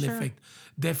still has an effect,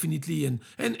 definitely. And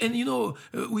you know,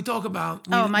 we talk about.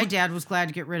 My dad was glad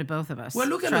to get rid of both of us. Well,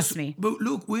 look at us. Trust me. But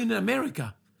look, we're in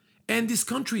America, and this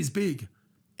country is big,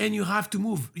 and you have to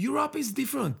move. Europe is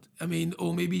different. I mean,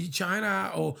 or maybe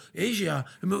China or Asia,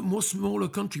 a more smaller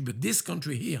country, but this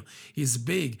country here is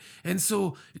big. And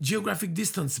so geographic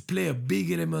distance play a big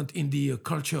element in the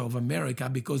culture of America,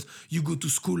 because you go to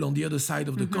school on the other side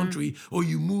of the country, or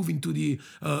you move into the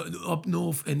up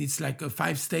north and it's like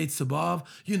 5 states above,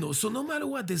 you know. So no matter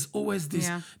what, there's always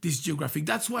this geographic.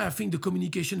 That's why I think the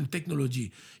communication and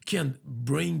technology can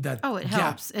bring that it gap.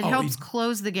 helps. It helps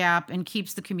close the gap and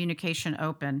keeps the communication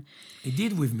open. It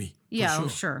did with me. Yeah,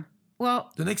 sure.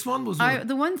 Well, the next one was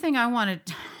the one thing I wanted.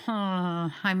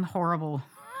 I'm horrible.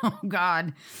 Oh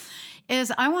God,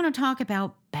 is I want to talk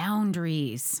about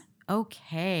boundaries.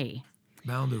 Okay.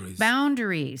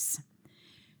 Boundaries.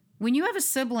 When you have a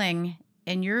sibling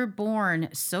and you're born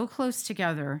so close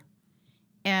together,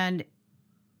 and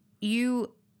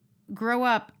you grow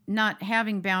up not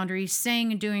having boundaries,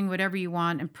 saying and doing whatever you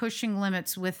want, and pushing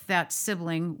limits with that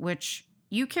sibling, which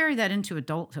you carry that into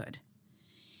adulthood.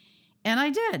 And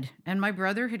I did. And my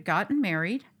brother had gotten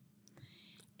married,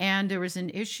 and there was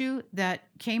an issue that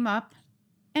came up,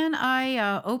 and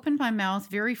I opened my mouth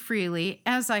very freely,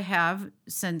 as I have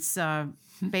since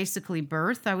basically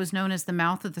birth. I was known as the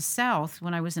Mouth of the South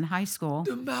when I was in high school.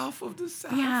 The Mouth of the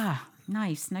South. Yeah,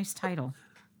 nice title.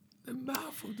 The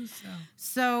Mouth of the South.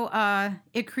 So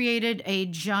it created a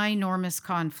ginormous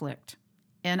conflict,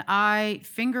 and I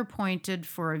finger pointed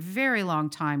for a very long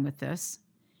time with this.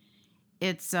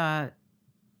 It's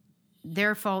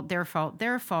their fault.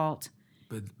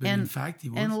 But in fact,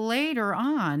 it was. And later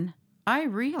on, I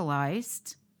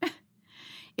realized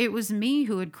it was me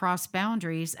who had crossed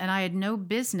boundaries, and I had no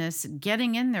business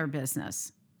getting in their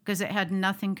business because it had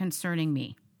nothing concerning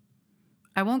me.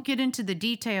 I won't get into the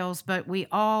details, but we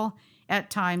all at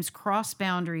times cross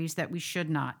boundaries that we should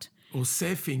not. Or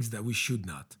say things that we should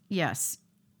not. Yes.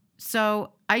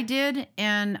 So I did,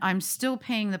 and I'm still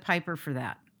paying the piper for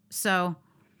that. So,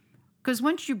 because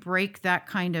once you break that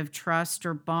kind of trust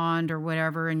or bond or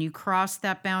whatever, and you cross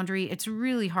that boundary, it's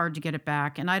really hard to get it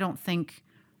back. And I don't think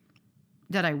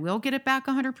that I will get it back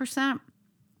 100%.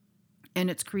 And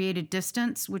it's created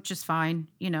distance, which is fine.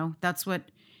 You know, that's what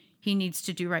he needs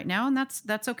to do right now. And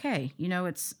that's okay. You know,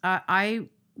 it's, I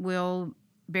will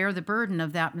bear the burden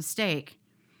of that mistake.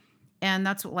 And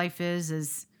that's what life is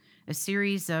a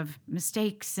series of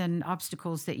mistakes and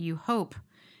obstacles that you hope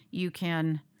you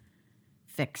can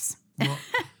fix. Well,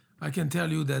 I can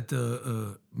tell you that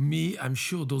me, I'm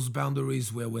sure those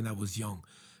boundaries were when I was young,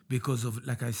 because of,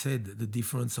 like I said, the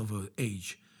difference of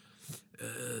age.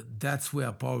 That's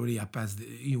where probably I passed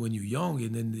when you're young,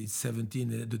 and then it's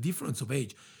 17, the difference of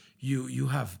age, you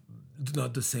have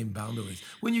not the same boundaries.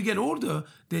 When you get older,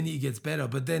 then it gets better.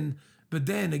 But then But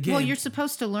then again, Well, you're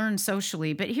supposed to learn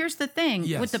socially, but here's the thing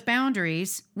Yes. with the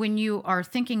boundaries, when you are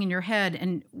thinking in your head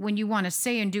and when you want to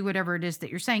say and do whatever it is that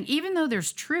you're saying, even though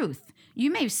there's truth, you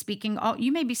may be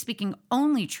speaking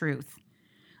only truth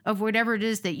of whatever it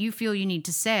is that you feel you need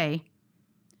to say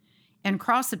and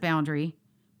cross a boundary,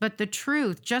 but the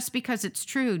truth, just because it's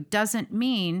true, doesn't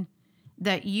mean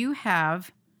that you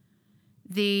have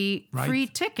the Right. free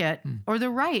ticket or the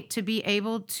right to be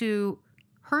able to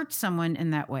hurt someone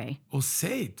in that way. or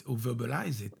say it or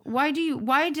verbalize it.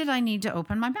 Why did I need to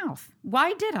open my mouth?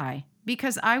 Why did I?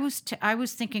 Because I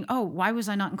was thinking, oh, why was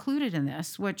I not included in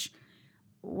this? Which,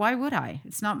 why would I?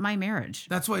 It's not my marriage.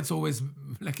 That's why it's always,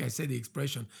 like I said, the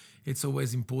expression, it's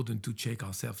always important to check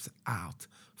ourselves out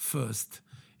first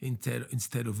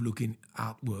instead of looking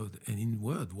outward and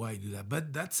inward. Why do that?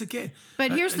 But that's okay.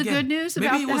 But here's the good news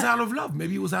about maybe it was that. out of love.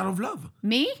 Maybe it was out of love.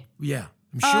 Me? Yeah,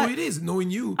 I'm sure it is, knowing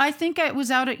you. I think it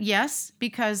was yes,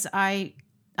 because I've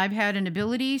had an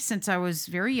ability since I was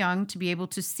very young to be able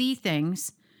to see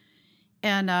things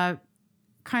and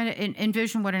kind of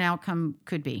envision what an outcome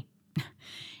could be.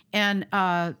 And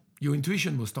Your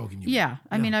intuition was talking to you. yeah,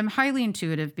 I mean, I'm highly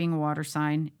intuitive, being a water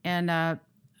sign, and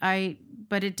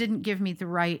but it didn't give me the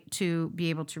right to be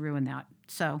able to ruin that.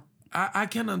 So I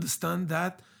can understand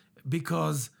that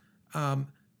because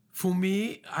for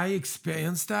me, I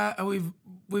experienced that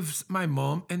with my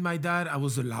mom and my dad. I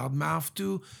was a loudmouth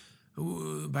too,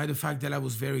 by the fact that I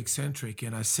was very eccentric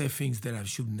and I say things that I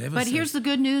should never But say. here's the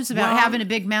good news about Well- having a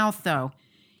big mouth, though.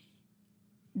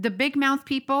 The big mouth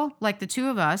people, like the two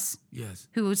of us, Yes.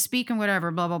 who would speak and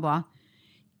whatever, blah, blah, blah,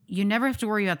 you never have to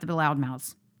worry about the loud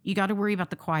mouths. You got to worry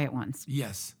about the quiet ones.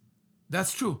 Yes.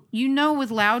 That's true. You know,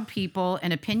 with loud people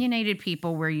and opinionated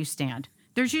people where you stand.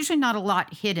 There's usually not a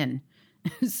lot hidden.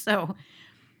 So,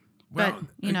 Well, but,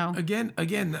 you know.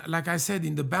 again, like I said,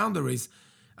 in the boundaries,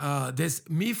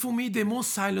 for me, they're more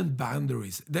silent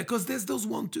boundaries because there's those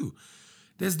one too.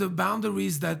 There's the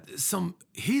boundaries some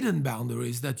hidden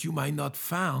boundaries that you might not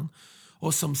found,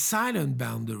 or some silent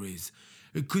boundaries.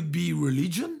 It could be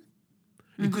religion.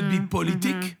 It could be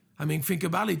politic. I mean, think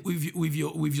about it. With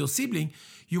your sibling,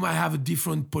 you might have a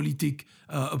different politic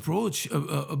approach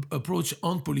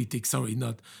on politics. Sorry,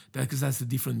 not that, because that's a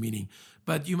different meaning.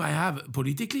 But you might have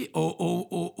politically,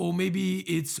 or maybe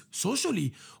it's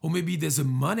socially, or maybe there's a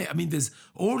money. I mean, there's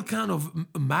all kind of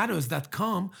matters that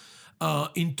come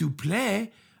into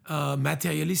play,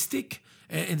 materialistic.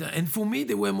 And for me,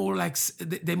 they were more like,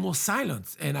 they're more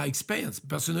silent. And I experienced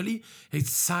personally,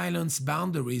 it's silence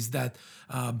boundaries that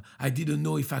I didn't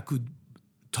know if I could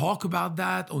talk about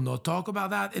that or not talk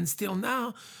about that. And still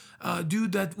now, due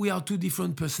that we are two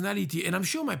different personality. And I'm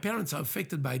sure my parents are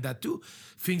affected by that too.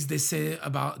 Things they say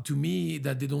to me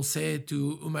that they don't say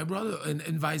to my brother, and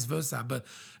vice versa. But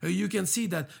you can see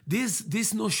that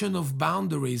this notion of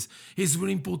boundaries is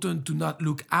really important, to not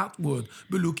look outward,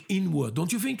 but look inward.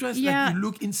 Don't you think, Tress? Yeah. Like you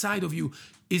look inside of you.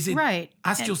 Is it Right.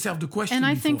 Ask yourself the question. And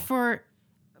I before. think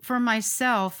for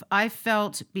myself, I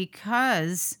felt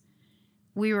because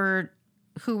we were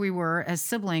who we were as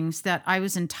siblings that I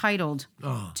was entitled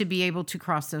to be able to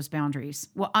cross those boundaries.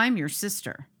 Well, I'm your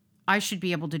sister. I should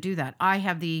be able to do that. I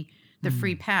have the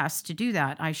free pass to do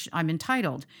that. I'm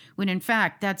entitled. When in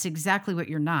fact, that's exactly what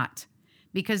you're not.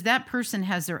 Because that person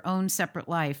has their own separate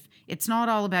life. It's not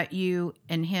all about you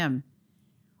and him,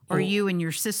 or you and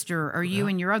your sister, or you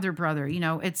and your other brother. You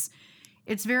know, it's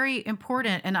very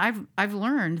important. And I've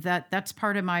learned that that's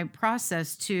part of my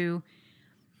process to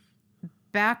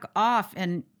back off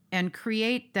and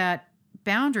create that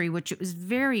boundary, which it was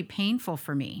very painful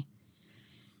for me.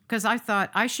 Because I thought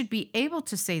I should be able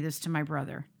to say this to my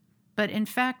brother. But in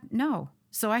fact, no.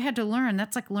 So I had to learn.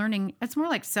 That's like learning. It's more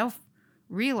like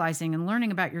self-realizing and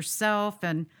learning about yourself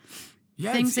and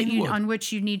things it's inward. on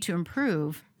which you need to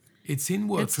improve. It's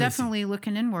inward. It's Tracy. definitely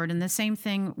looking inward. And the same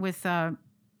thing with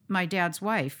my dad's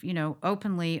wife, you know,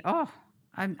 openly.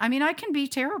 I mean, I can be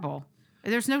terrible.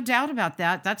 There's no doubt about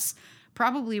that. That's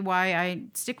probably why I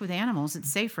stick with animals. It's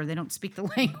safer. They don't speak the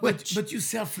language. But you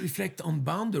self-reflect on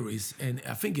boundaries, and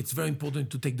I think it's very important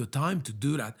to take the time to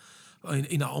do that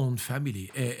in our own family.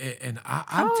 And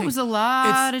it was a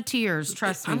lot of tears.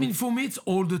 Trust me. I mean, for me, it's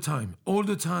all the time.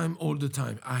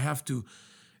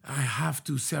 I have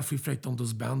to self-reflect on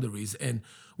those boundaries and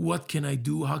what can I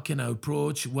do? How can I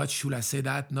approach? What should I say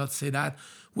that? Not say that?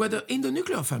 Whether in the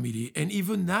nuclear family and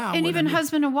even now, and even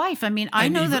husband and wife. I mean, I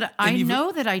know that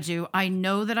I do. I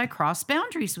know that I cross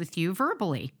boundaries with you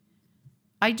verbally.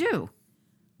 I do,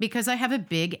 because I have a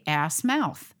big ass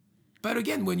mouth. But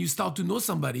again, when you start to know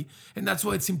somebody, and that's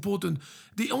why it's important,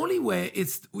 the only way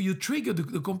you trigger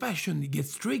the compassion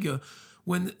gets triggered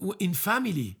when in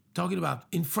family, talking about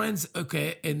in friends,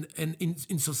 okay, and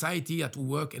in society, at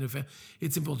work, and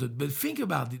it's important. But think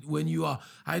about it when you are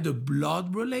either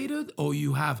blood related or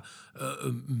you have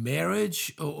a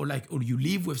marriage or you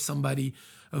live with somebody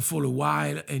for a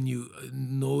while and you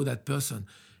know that person.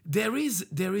 There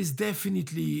is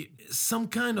definitely some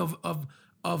kind of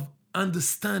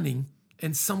understanding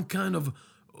and some kind of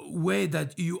way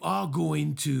that you are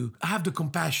going to have the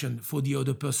compassion for the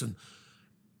other person.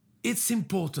 It's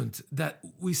important that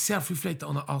we self-reflect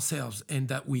on ourselves and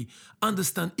that we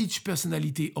understand each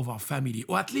personality of our family,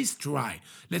 or at least try.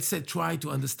 Let's say try to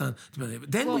understand.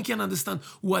 Then we can understand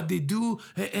what they do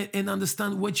and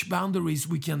understand which boundaries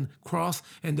we can cross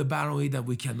and the boundary that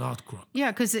we cannot cross. Yeah,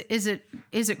 because is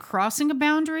it crossing a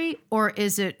boundary, or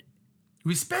is it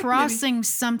Respect, crossing maybe.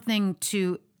 something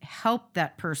to help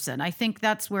that person? I think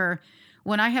that's where,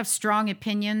 when I have strong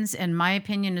opinions and my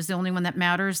opinion is the only one that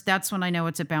matters, that's when I know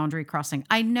it's a boundary crossing.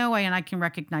 And I can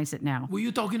recognize it now. Were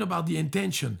you talking about the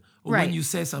intention or Right. when you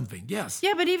say something? Yes.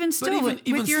 Yeah, but even still, with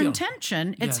your still.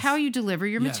 intention, it's Yes. how you deliver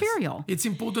your Yes. material. It's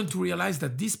important to realize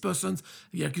that this person,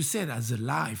 like you said, has a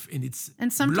life and it's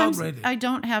And sometimes blood-ready. I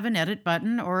don't have an edit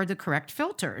button or the correct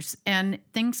filters, and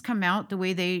things come out the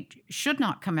way they should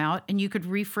not come out, and you could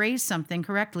rephrase something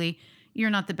correctly.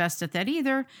 You're not the best at that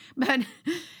either, but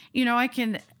I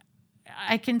can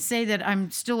say that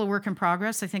I'm still a work in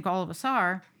progress. I think all of us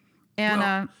are. And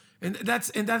Well, and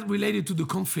that's related to the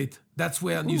conflict. That's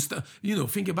where you start.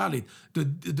 Think about it.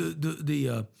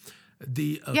 Concept-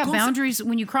 boundaries.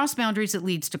 When you cross boundaries, it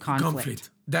leads to conflict.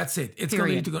 That's it. It's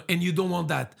Period. going to go, and you don't want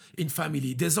that in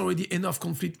family. There's already enough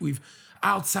conflict with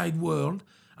outside world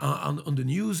on the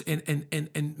news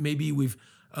and maybe with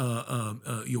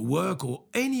your work or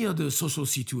any other social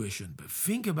situation. But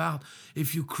think about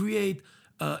if you create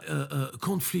a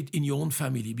conflict in your own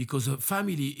family, because a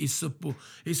family is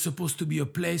supposed to be a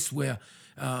place where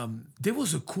there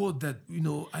was a quote that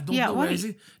I don't know where is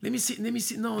it. Let me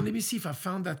see. No, let me see if I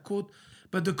found that quote.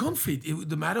 But the conflict,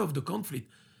 the matter of the conflict,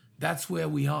 that's where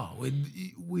we are.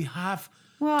 We have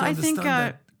Well, to I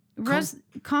understand think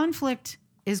that conflict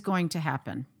is going to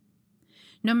happen.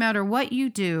 No matter what you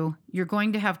do, you're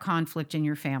going to have conflict in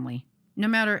your family. No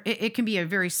matter, it can be a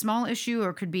very small issue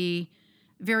or it could be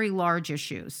very large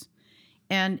issues.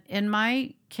 And in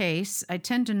my case, I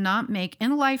tend to not make,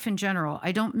 in life in general,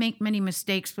 I don't make many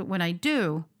mistakes, but when I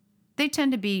do, they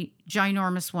tend to be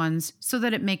ginormous ones so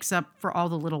that it makes up for all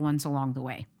the little ones along the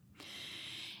way.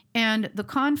 And the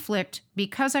conflict,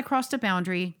 because I crossed a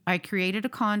boundary, I created a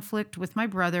conflict with my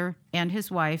brother and his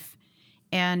wife,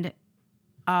 and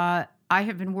I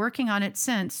have been working on it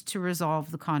since to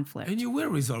resolve the conflict. and you will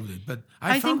resolve it. But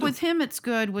I think found with him it's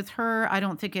good. With her, I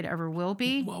don't think it ever will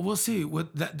be. Well, we'll see.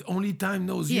 What that only time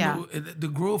knows. Yeah. The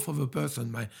growth of a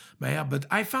person may have. But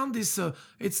I found this.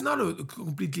 It's not a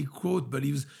completely quote, but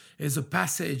it's a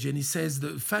passage, and he says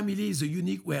the family is a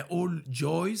unique where all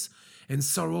joys and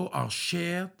sorrow are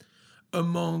shared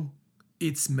among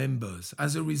its members.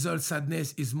 As a result,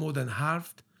 sadness is more than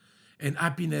halved, and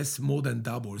happiness more than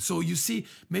double. So you see,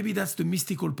 maybe that's the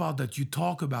mystical part that you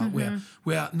talk about,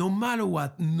 where no matter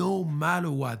what,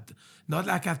 not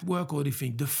like at work or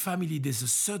anything, the family, there's a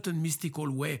certain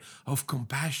mystical way of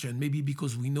compassion, maybe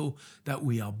because we know that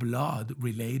we are blood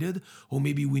related, or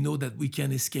maybe we know that we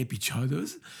can escape each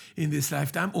other's in this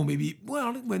lifetime, or maybe,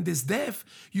 when there's death,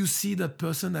 you see that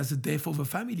person as a death of a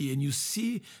family, and you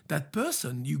see that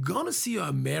person, you're gonna see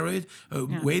a marriage, a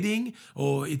wedding,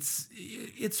 or it's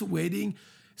a wedding.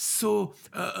 So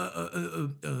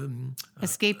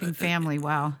Escaping family,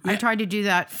 wow. I tried to do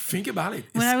that think about it.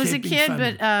 when I was a Escaping kid,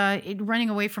 family. but running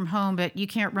away from home, but you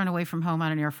can't run away from home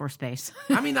on an Air Force base.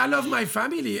 I mean, I love my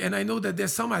family, and I know that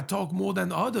there's some I talk more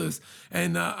than others,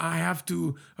 and I have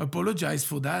to apologize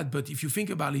for that. But if you think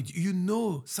about it,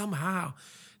 somehow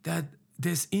that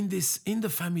there's in the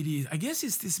family, I guess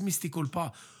it's this mystical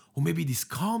part, or maybe these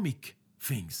karmic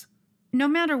things. No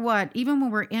matter what, even when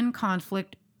we're in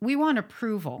conflict, we want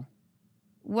approval,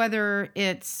 whether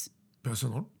it's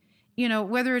Personal.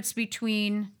 whether it's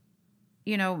between,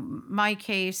 my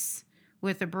case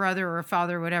with a brother or a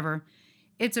father or whatever,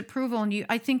 it's approval. And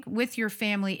I think with your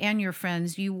family and your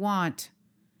friends, you want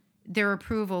their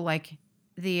approval, like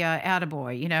the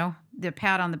attaboy, the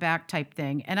pat on the back type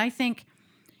thing. And I think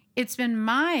it's been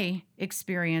my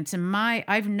experience and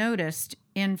I've noticed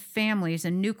in families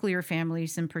and nuclear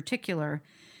families in particular,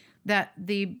 that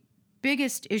the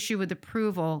biggest issue with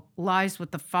approval lies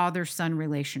with the father-son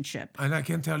relationship. And I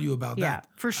can tell you about that. Yeah,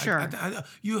 for sure.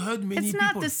 You heard many It's people.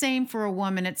 not the same for a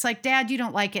woman. It's like, Dad, you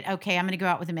don't like it. Okay, I'm going to go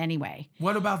out with him anyway.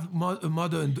 What about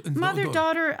mother and Mother, daughter?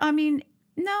 daughter, I mean,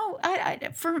 no,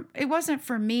 it wasn't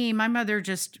for me. My mother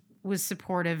just was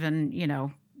supportive and,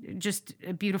 just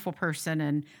a beautiful person.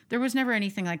 And there was never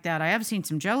anything like that. I have seen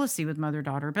some jealousy with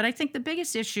mother-daughter, but I think the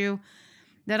biggest issue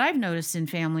that I've noticed in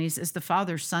families is the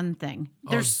father-son thing.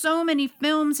 There's so many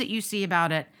films that you see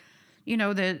about it.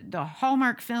 The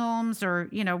Hallmark films or,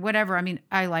 whatever. I mean,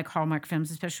 I like Hallmark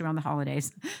films, especially around the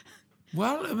holidays.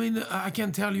 Well, I mean, I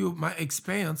can tell you my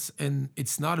experience, and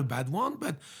it's not a bad one,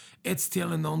 but it's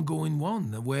still an ongoing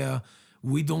one where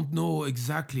we don't know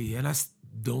exactly, and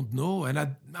don't know, and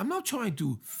I'm not trying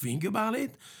to think about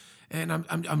it, and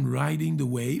I'm riding the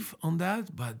wave on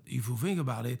that. But if you think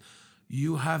about it,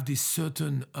 you have this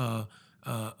certain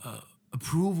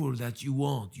approval that you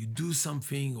want. You do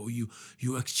something, or you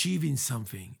achieving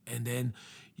something, and then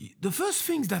the first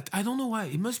things that I don't know why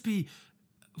it must be.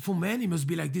 For men, it must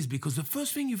be like this because the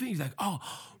first thing you think is like, oh,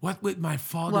 what would my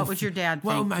father? What would your dad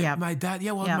think? My dad,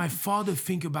 yeah, what would my father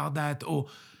think about that? Or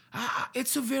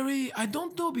it's a very, I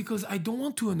don't know because I don't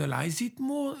want to analyze it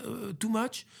more too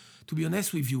much, to be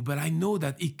honest with you. But I know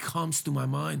that it comes to my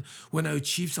mind when I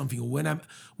achieve something or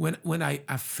when I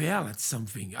fail at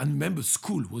something. I remember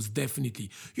school was definitely,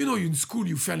 in school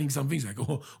you failing something, it's like,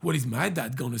 oh, what is my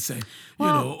dad gonna say?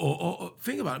 Or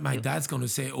think about it, my dad's gonna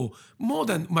say, oh, more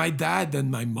than my dad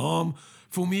and my mom.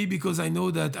 For me, because I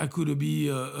know that I could be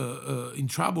in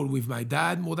trouble with my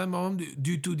dad more than my mom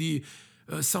due to the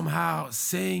somehow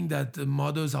saying that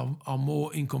mothers are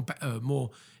more more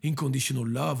unconditional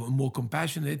love or more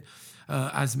compassionate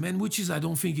as men, which is I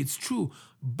don't think it's true.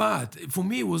 But for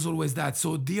me, it was always that.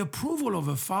 So the approval of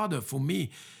a father for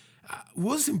me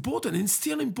was important and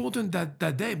still important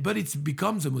that day. But it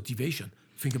becomes a motivation.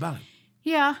 Think about it.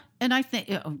 Yeah, and I think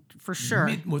for sure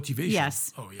motivation.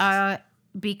 Yes. Oh yes.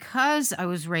 Because I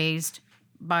was raised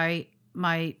by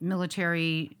my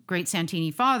military great Santini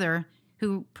father,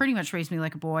 who pretty much raised me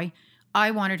like a boy,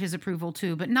 I wanted his approval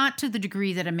too, but not to the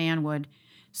degree that a man would.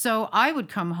 So I would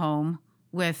come home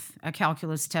with a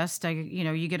calculus test.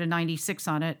 You get a 96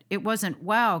 on it. It wasn't,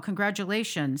 wow,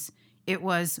 congratulations. It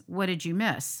was, what did you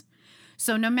miss?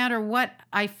 So no matter what,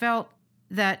 I felt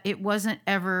that it wasn't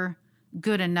ever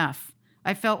good enough.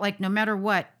 I felt like no matter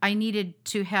what, I needed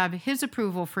to have his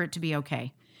approval for it to be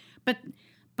okay.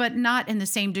 But not in the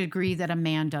same degree that a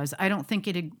man does. I don't think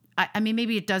I mean,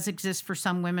 maybe it does exist for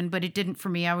some women, but it didn't for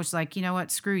me. I was like, you know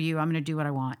what? Screw you. I'm going to do what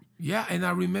I want. Yeah, and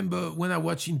I remember when I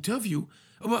watched interview,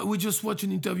 we just watched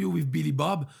an interview with Billy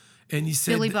Bob, and he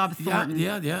said Billy Bob Thornton.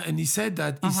 Yeah, and he said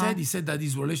that he said that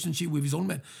his relationship with his old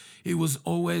man, it was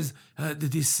always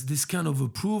this kind of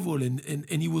approval, and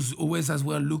he was always as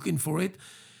well looking for it,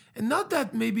 and not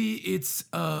that maybe it's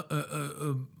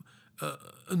an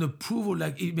approval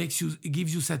like it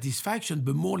gives you satisfaction,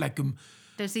 but more like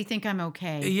does he think I'm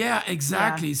okay? Yeah,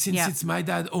 exactly. Yeah. Since it's my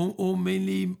dad, or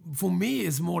mainly for me,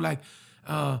 it's more like,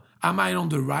 am I on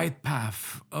the right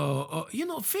path?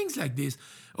 Things like this.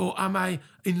 Or am I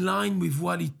in line with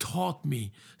what he taught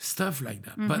me? Stuff like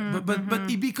that. But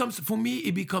it becomes, for me,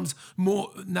 it becomes more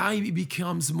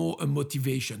a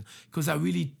motivation because I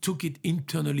really took it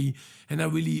internally and I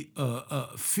really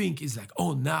think it's like,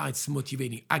 oh, now it's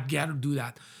motivating. I got to do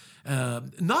that.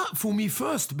 Not for me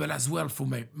first, but as well for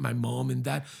my mom and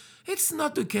dad. It's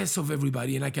not the case of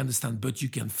everybody, and I can understand, but you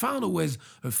can find always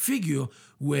a figure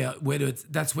whether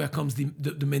that's where comes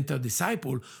the mentor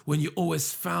disciple, when you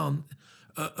always found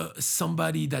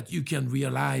somebody that you can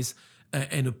realize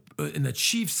and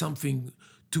achieve something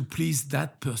to please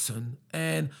that person.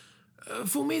 And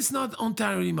for me, it's not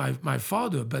entirely my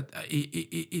father, but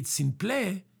it's in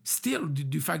play. Still,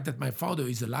 the fact that my father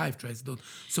is alive,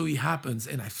 so it happens,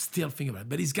 and I still think about it.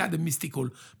 But it's got the mystical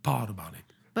part about it.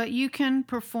 But you can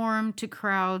perform to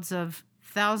crowds of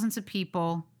thousands of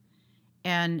people,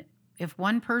 and if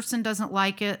one person doesn't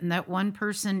like it, and that one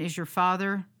person is your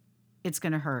father, it's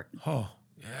going to hurt. Oh,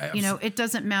 yeah. It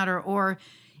doesn't matter. Or,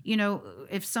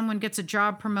 if someone gets a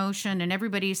job promotion and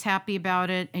everybody's happy about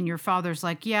it, and your father's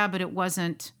like, yeah, but it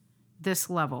wasn't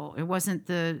this level, it wasn't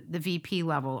the VP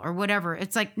level or whatever.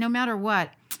 It's like, no matter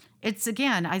what, it's,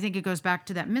 again, I think it goes back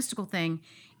to that mystical thing.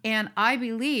 And I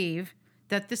believe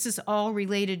that this is all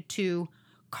related to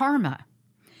karma.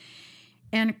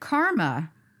 And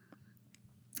karma,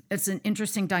 it's an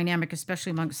interesting dynamic, especially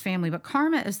amongst family, but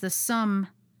karma is the sum,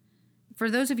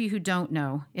 for those of you who don't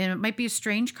know, and it might be a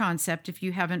strange concept if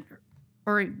you haven't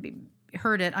or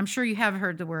heard it. I'm sure you have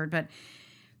heard the word, but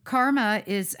karma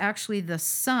is actually the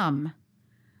sum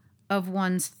of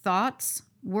one's thoughts,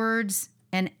 words,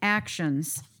 and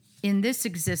actions in this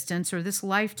existence or this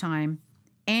lifetime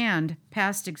and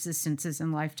past existences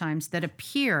and lifetimes that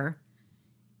appear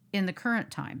in the current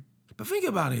time. But think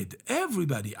about it.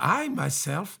 Everybody, I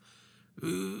myself,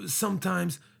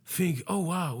 sometimes think, oh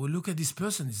wow, well, look at this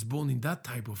person is born in that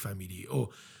type of family, or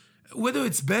whether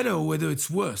it's better or whether it's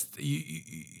worse,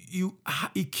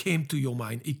 it came to your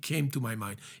mind. It came to my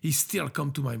mind. It still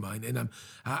come to my mind, and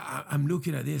I'm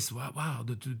looking at this. Wow,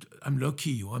 I'm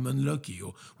lucky, or I'm unlucky,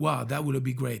 or wow, that would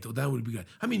be great, or that would be great.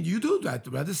 I mean, you do that,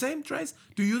 right? The same, Trace?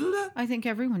 Do you do that? I think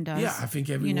everyone does. Yeah, I think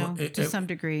everyone, to some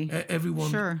degree. everyone,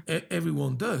 Sure.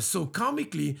 Everyone does. So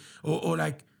karmically, or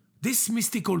like this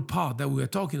mystical part that we are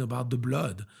talking about, the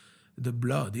blood. The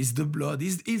blood is the blood.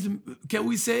 Is can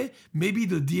we say maybe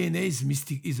the DNA is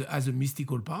mystic, as a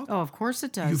mystical part? Oh, of course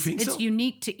it does. You think it's so?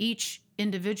 unique to each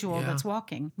individual Yeah. that's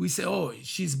walking. We say, oh,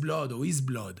 she's blood or his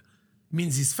blood,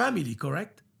 means his family,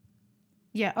 correct?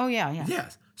 Yeah. Oh, yeah. Yeah.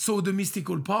 Yes. So the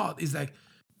mystical part is like,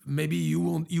 maybe you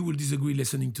will disagree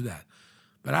listening to that,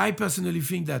 but I personally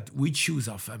think that we choose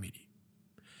our family,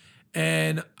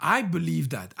 and I believe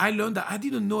that. I learned that. I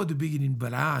didn't know at the beginning,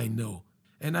 but I know,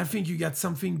 and I think you got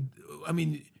something. I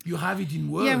mean, you have it in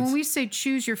words. Yeah, when we say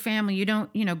choose your family, you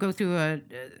don't, go through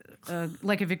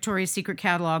like a Victoria's Secret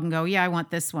catalog and go, yeah, I want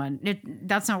this one.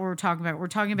 That's not what we're talking about. We're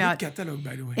talking Good about, catalog,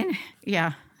 by the way.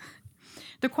 yeah.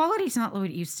 The quality's not what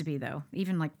it used to be, though,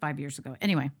 even like 5 years ago.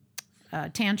 Anyway,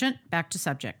 tangent, back to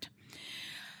subject.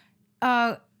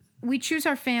 We choose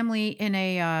our family in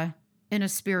a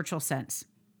spiritual sense.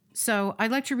 So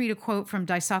I'd like to read a quote from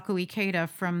Daisaku Ikeda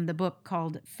from the book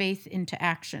called Faith into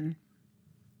Action.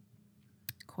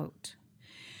 Quote,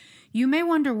 "You may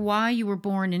wonder why you were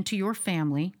born into your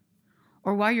family,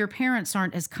 or why your parents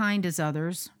aren't as kind as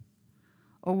others,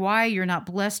 or why you're not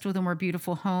blessed with a more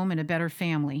beautiful home and a better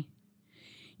family.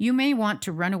 You may want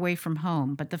to run away from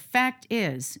home, but the fact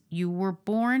is you were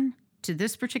born to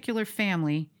this particular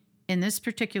family in this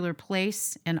particular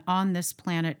place and on this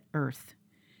planet Earth.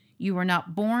 You were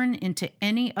not born into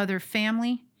any other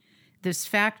family. This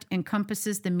fact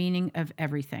encompasses the meaning of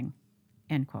everything."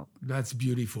 End quote. That's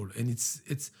beautiful, and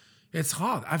it's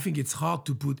hard. I think it's hard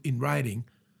to put in writing,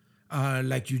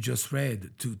 like you just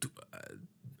read, to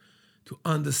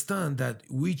understand that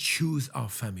we choose our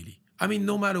family. I mean,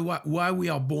 no matter why we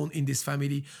are born in this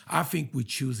family, I think we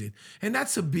choose it, and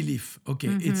that's a belief. Okay,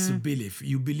 it's a belief.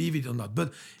 You believe it or not.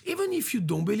 But even if you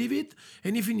don't believe it,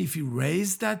 and even if you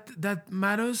raise that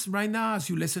matters right now as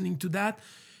you're listening to that,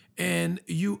 and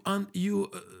you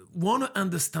want to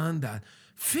understand that.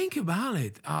 Think about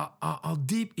it, how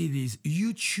deep it is.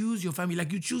 You choose your family,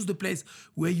 like you choose the place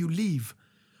where you live.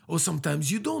 Or sometimes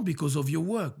you don't because of your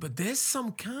work, but there's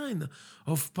some kind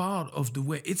of part of the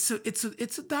way. It's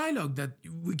a dialogue that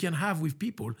we can have with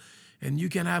people, and you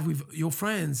can have with your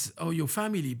friends or your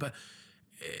family. But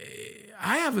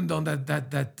I haven't done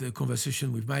that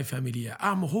conversation with my family.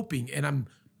 I'm hoping and I'm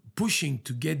pushing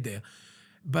to get there.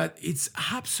 But it's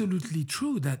absolutely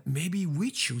true that maybe we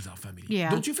choose our family.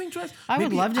 Yeah. Don't you think, Trace? I would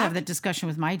Maybe love to have that discussion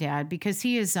with my dad, because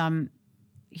he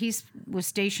was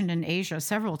stationed in Asia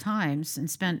several times and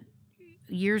spent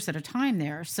years at a time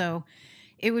there. So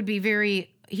he would be very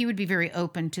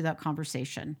open to that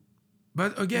conversation.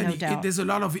 But again, No doubt. there's a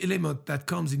lot of element that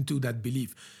comes into that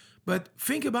belief. But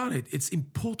think about it. It's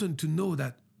important to know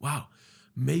that, wow,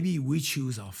 maybe we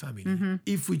choose our family.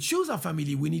 If we choose our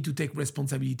family, we need to take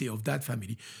responsibility of that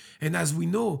family. And as we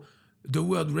know, the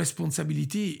word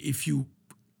responsibility, if you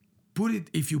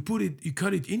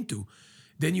cut it into,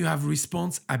 then you have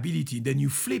responsibility. Then you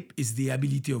flip is the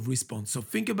ability of response. So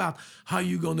think about how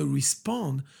you're going to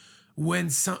respond when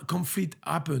some conflict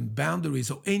happen, boundaries,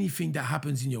 or anything that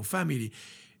happens in your family.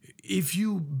 If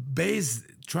you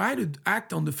try to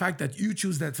act on the fact that you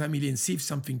choose that family and see if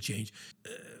something change,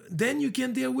 then you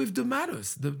can deal with the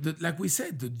matters. Like we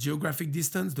said, the geographic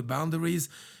distance, the boundaries,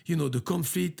 the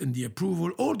conflict and the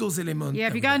approval, all those elements. Yeah,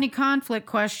 if you got any conflict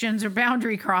questions or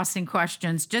boundary crossing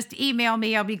questions, just email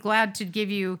me. I'll be glad to give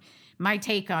you my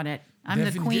take on it. I'm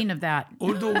the queen of that.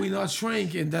 Although we're not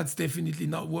shrink, and that's definitely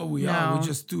not what we are. We're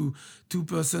just two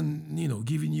person,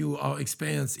 giving you our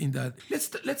experience in that.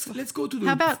 Let's go to the.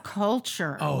 How about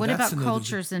culture? Oh, what that's about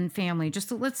cultures and family?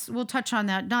 We'll touch on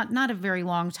that. Not a very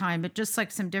long time, but just like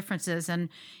some differences. And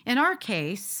in our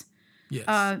case,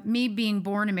 Yes. me being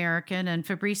born American and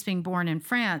Fabrice being born in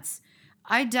France,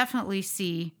 I definitely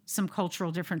see some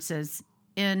cultural differences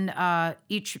in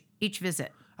each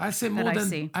visit. I say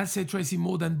Tracy,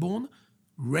 more than born,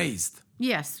 raised.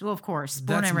 Yes, well, of course,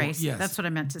 born and raised. Yes. That's what I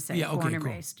meant to say. Yeah, okay, born and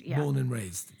cool. raised. Yeah. Born and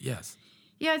raised. Yes.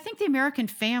 Yeah, I think the American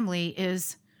family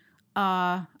is.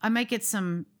 I might get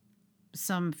some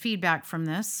feedback from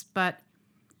this, but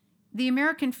the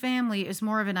American family is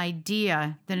more of an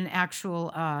idea than an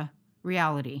actual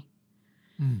reality.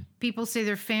 People say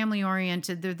they're family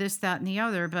oriented, they're this, that, and the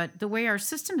other, but the way our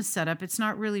system is set up, it's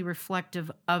not really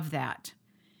reflective of that.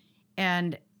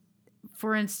 And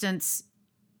for instance,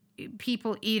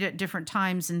 people eat at different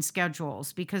times and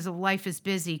schedules because of life is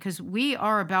busy, because we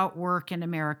are about work in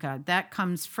America. That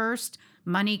comes first.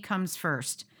 Money comes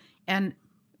first. And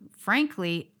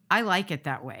frankly, I like it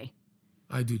that way.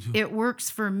 I do too. It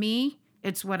works for me.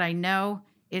 It's what I know.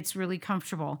 It's really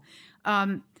comfortable.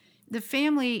 The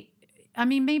family, I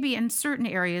mean, maybe in certain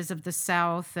areas of the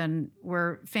South and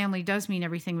where family does mean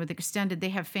everything with extended, they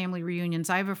have family reunions.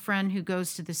 I have a friend who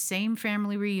goes to the same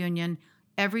family reunion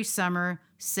every summer,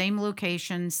 same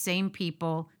location, same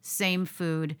people, same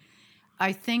food.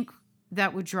 I think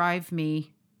that would drive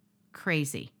me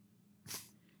crazy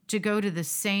to go to the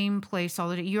same place all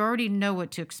the time. You already know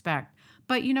what to expect.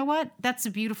 But you know what? That's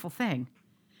a beautiful thing.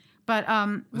 But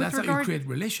with That's how you regard, create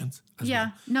relations. As yeah,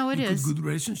 well. no, it you is. Good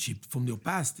relationship from your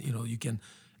past. You can,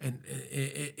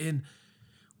 and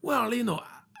well,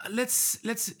 let's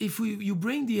if you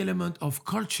bring the element of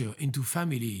culture into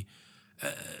family.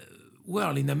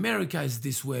 Well, in America it's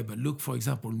this way, but look, for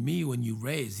example, me when you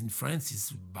raise in France,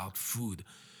 it's about food.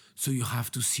 So you have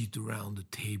to sit around the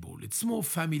table. It's more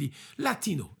family.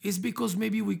 Latino. It's because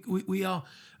maybe we are,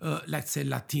 let's say,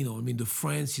 Latino. I mean, the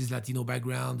French is Latino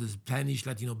background, the Spanish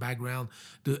Latino background,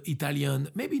 the Italian.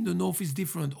 Maybe in the North is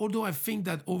different. Although I think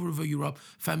that all over Europe,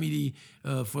 family,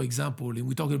 for example, and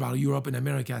we're talking about Europe and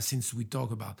America since we talk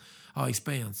about our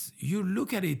experience. You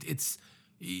look at it,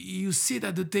 you sit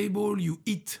at the table, you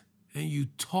eat, and you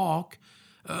talk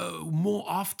more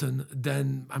often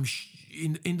than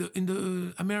in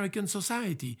the American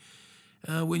society.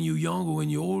 When you're young or when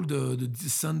you're old, the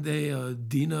Sunday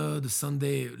dinner, the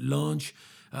Sunday lunch,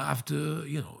 after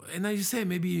and I say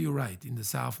maybe you're right. In the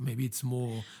South, maybe it's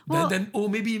more Well- or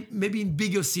maybe in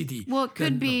bigger city. Well, it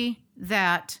could be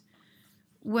that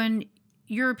when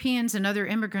Europeans and other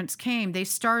immigrants came, they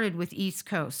started with East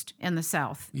Coast and the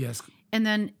South. Yes. And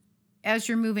then as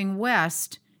you're moving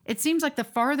west, it seems like the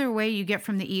farther away you get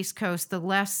from the East Coast, the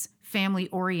less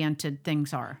family-oriented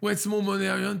things are. Well, it's more money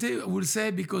oriented, I would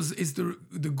say, because it's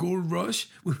the gold rush.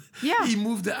 Yeah. He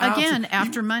moved out. Again,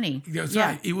 after money. That's Yeah.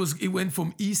 right. It went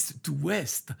from east to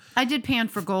west. I did pan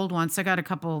for gold once. I got a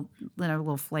couple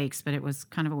little flakes, but it was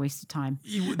kind of a waste of time.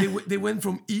 They went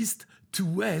from east to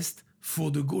west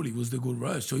for the gold. It was the gold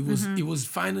rush. So it was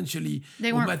financially.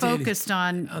 They or weren't materially- focused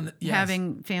on yes.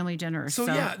 having family dinners. So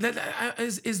yeah, that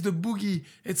is the boogie.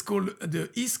 It's called the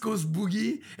East Coast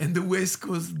boogie and the West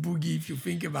Coast boogie. If you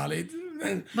think about it,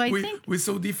 and But I think- we're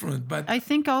so different. But I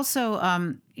think also,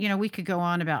 we could go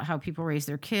on about how people raise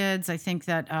their kids. I think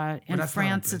that in that's not our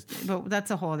France, but that's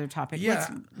a whole other topic.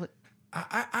 Yeah. Let's-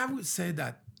 I would say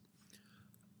that.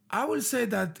 I will say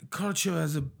that culture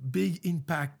has a big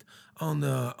impact on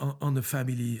the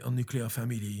family, on nuclear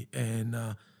family, and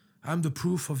I'm the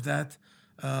proof of that.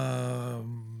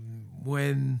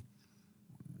 When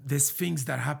there's things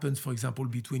that happens, for example,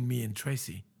 between me and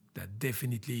Tracy, that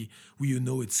definitely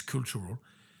it's cultural.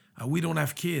 We don't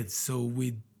have kids, so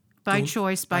we By don't-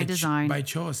 choice, by design. by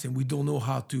choice, and we don't know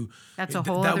how to. That's a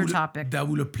whole other topic. That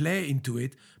will play into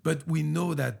it, but we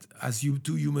know that as you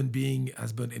two human being,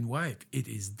 husband and wife, it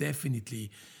is definitely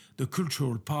the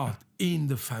cultural part in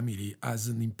the family has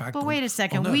an impact. But wait a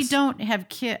second. We don't have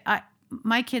kids.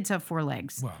 My kids have 4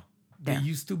 legs. Well, they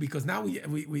used to, because now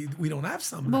we don't have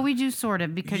some. Well, we do sort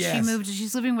of, because she Yes. moved.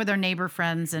 She's living with our neighbor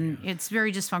friends, and it's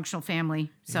very dysfunctional family.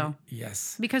 So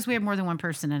Yes. because we have more than one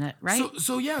person in it, right?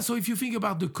 So if you think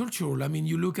about the cultural, I mean,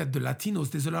 you look at the Latinos,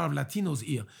 there's a lot of Latinos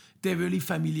here. They're really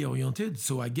family oriented.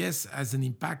 So I guess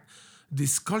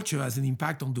this culture has an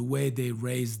impact on the way they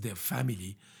raise their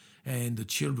family and the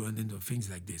children and the things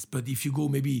like this. But if you go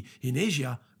maybe in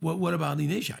Asia, what about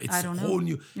in Asia? It's I don't know. a whole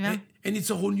new, Yeah. and it's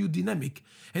a whole new dynamic.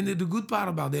 And the good part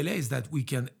about LA is that we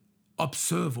can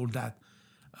observe all that,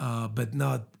 but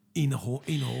not in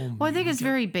home. Well, I think it's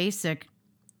very basic.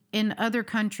 In other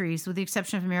countries, with the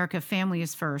exception of America, family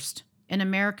is first. In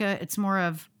America, it's more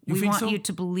of You we think want so? you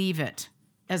to believe it,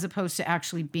 as opposed to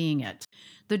actually being it.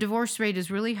 The divorce rate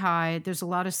is really high. There's a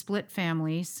lot of split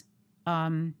families.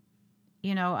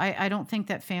 I don't think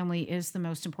that family is the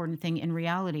most important thing in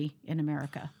reality in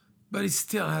America. But it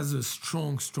still has a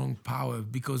strong, strong power,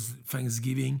 because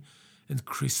Thanksgiving and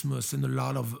Christmas and a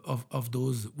lot of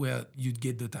those where you'd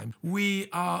get the time. We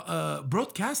are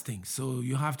broadcasting, so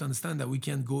you have to understand that we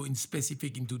can't go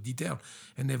into detail,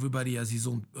 and everybody has his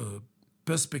own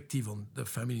perspective on the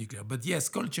family nuclear. But yes,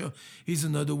 culture is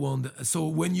another one. So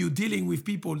when you're dealing with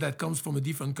people that comes from a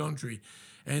different country,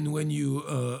 and when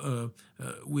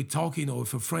we're talking, or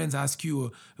if a friend asks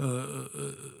you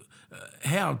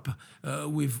help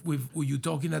with you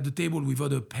talking at the table with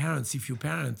other parents, if you're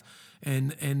parent,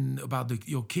 and about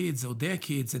your kids or their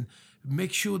kids, and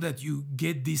make sure that you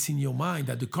get this in your mind,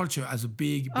 that the culture has a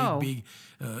big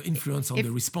influence on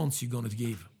the response you're going to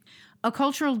give. A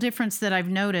cultural difference that I've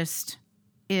noticed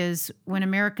is when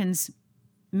Americans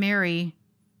marry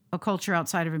a culture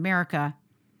outside of America,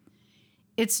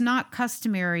 it's not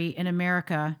customary in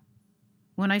America.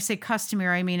 When I say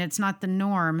customary, I mean it's not the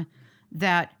norm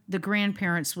that the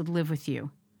grandparents would live with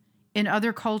you. In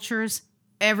other cultures,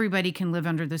 everybody can live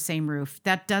under the same roof.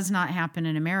 That does not happen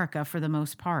in America for the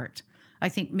most part. I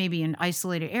think maybe in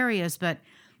isolated areas, but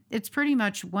it's pretty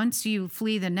much once you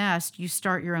flee the nest, you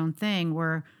start your own thing,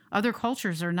 where other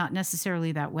cultures are not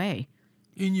necessarily that way.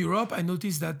 In Europe, I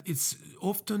noticed that it's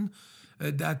often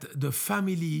that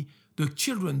the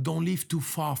children don't live too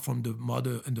far from the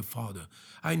mother and the father.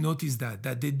 I noticed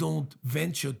that they don't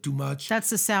venture too much. That's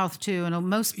the South too, and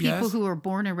most people Yes. who are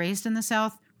born and raised in the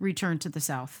South return to the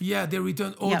South. Yeah, they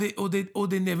return, or Yep.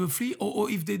 they never flee, or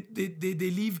if they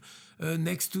live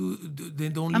next to, they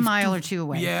don't A live mile too, or two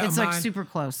away. Yeah, It's a like mile. super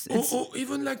close. Or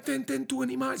even like 10,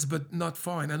 20 miles, but not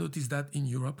far. And I noticed that in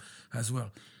Europe as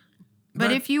well.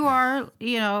 But if you are,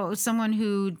 someone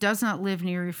who does not live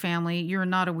near your family, you're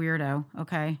not a weirdo,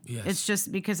 okay? Yes. It's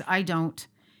just because I don't.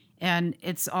 And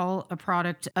it's all a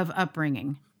product of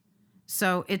upbringing.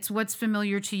 So it's what's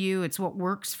familiar to you. It's what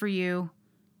works for you.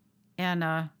 And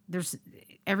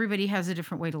everybody has a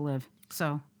different way to live.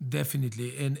 So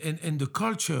Definitely. And the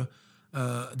culture,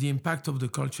 the impact of the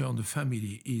culture on the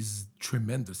family is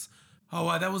tremendous. Oh,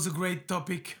 wow, that was a great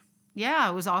topic. yeah,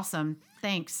 it was awesome.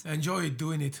 Thanks. Enjoyed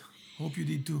doing it. Hope you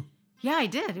did too. Yeah, I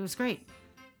did. It was great.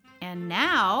 And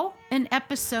now, an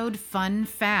episode fun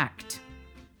fact.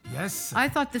 Yes. I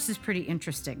thought this is pretty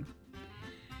interesting.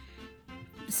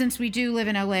 Since we do live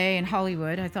in LA and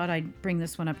Hollywood, I thought I'd bring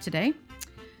this one up today.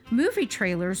 Movie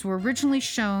trailers were originally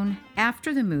shown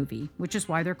after the movie, which is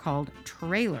why they're called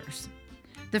trailers.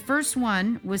 The first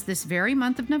one was this very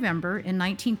month of November in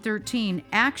 1913.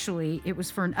 Actually, it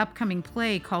was for an upcoming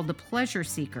play called The Pleasure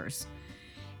Seekers,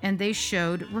 and they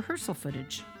showed rehearsal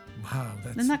footage. Wow,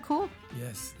 Isn't that cool?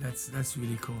 yes, that's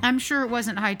really cool. I'm sure it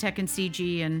wasn't high-tech and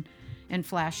CG and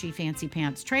flashy fancy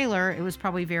pants trailer. It was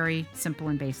probably very simple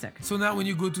and basic. So now when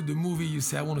you go to the movie, you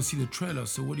say, I want to see the trailer.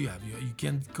 So what do you have? You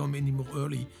can't come any more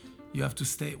early. You have to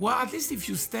stay. Well, at least if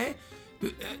you stay,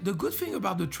 the good thing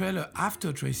about the trailer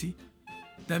after, Tracy,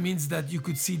 that means that you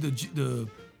could see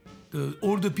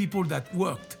all the people that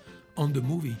worked on the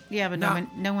movie. Yeah, but now,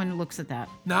 no one looks at that.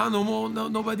 Now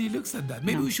nobody looks at that.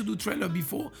 Maybe we should do trailer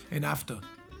before and after.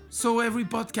 So every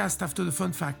podcast after the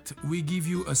fun fact, we give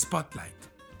you a spotlight.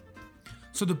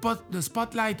 So the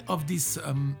spotlight of this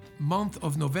month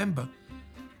of November,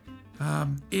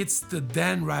 it's the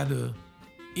Dan Rather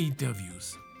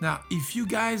interviews. Now, if you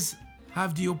guys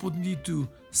have the opportunity to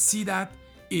see that,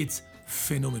 it's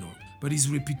phenomenal. But his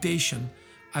reputation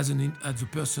as a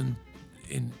person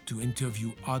to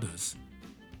interview others.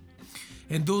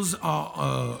 And those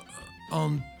are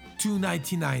on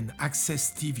 $2.99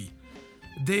 Access TV.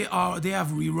 They have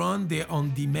rerun. They're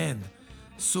on demand.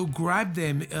 So grab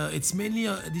them. It's mainly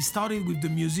they started with the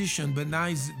musician, but now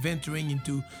he's venturing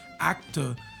into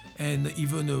actor and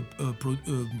even a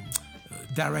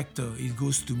director. It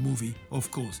goes to movie, of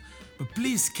course. But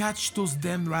please catch those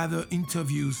Dan Rather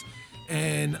interviews,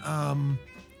 and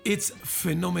it's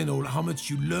phenomenal how much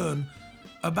you learn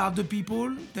about the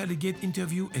people that they get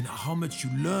interviewed and how much you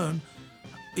learn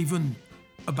even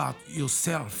about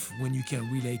yourself when you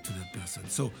can relate to that person.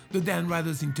 So the Dan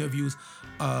Rather's interviews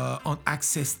on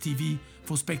Access TV.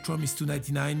 For Spectrum is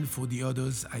 $2.99. For the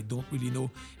others, I don't really know.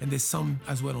 And there's some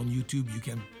as well on YouTube. You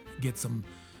can get some,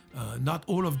 not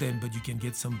all of them, but you can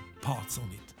get some parts on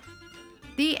it.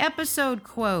 The episode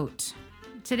quote.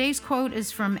 Today's quote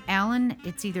is from Alan.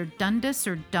 It's either Dundas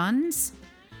or Duns.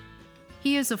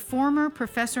 He is a former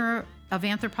professor of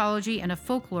anthropology and a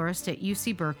folklorist at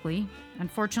UC Berkeley.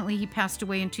 Unfortunately, he passed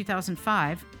away in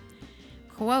 2005.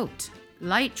 Quote,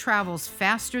 "Light travels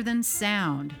faster than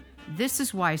sound. This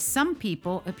is why some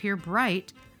people appear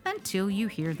bright until you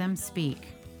hear them speak."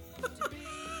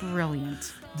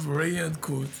 Brilliant. Brilliant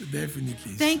quote,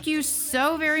 definitely. Thank you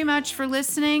so very much for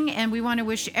listening, and we want to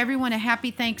wish everyone a happy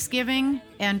Thanksgiving.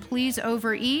 And please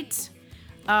overeat,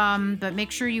 but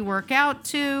make sure you work out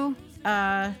too.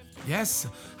 Yes,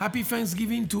 happy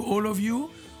Thanksgiving to all of you.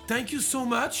 Thank you so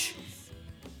much.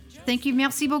 Thank you.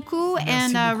 Merci beaucoup. Merci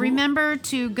And beaucoup. remember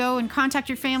to go and contact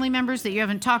your family members that you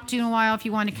haven't talked to in a while if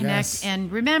you want to connect. Yes.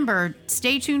 And remember,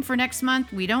 stay tuned for next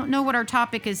month. We don't know what our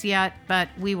topic is yet, but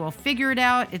we will figure it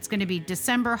out. It's going to be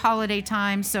December holiday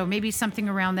time, so maybe something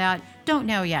around that. Don't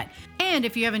know yet. And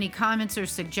if you have any comments or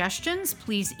suggestions,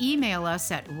 please email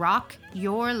us at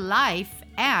rockyourlife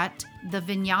at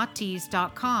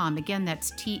thevignatis.com. Again,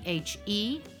 that's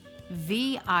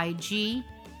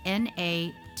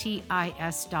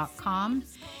TheVignatis.com,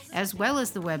 as well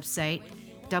as the website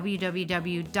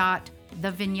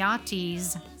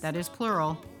www.thevignatis, that is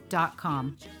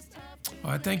plural.com.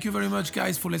 All right, thank you very much,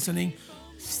 guys, for listening.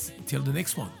 Till the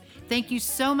next one. Thank you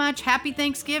so much. Happy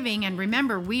Thanksgiving. And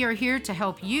remember, we are here to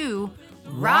help you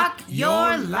rock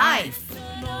your life.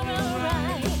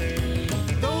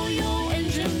 Though your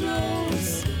engine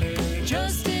blows,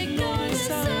 just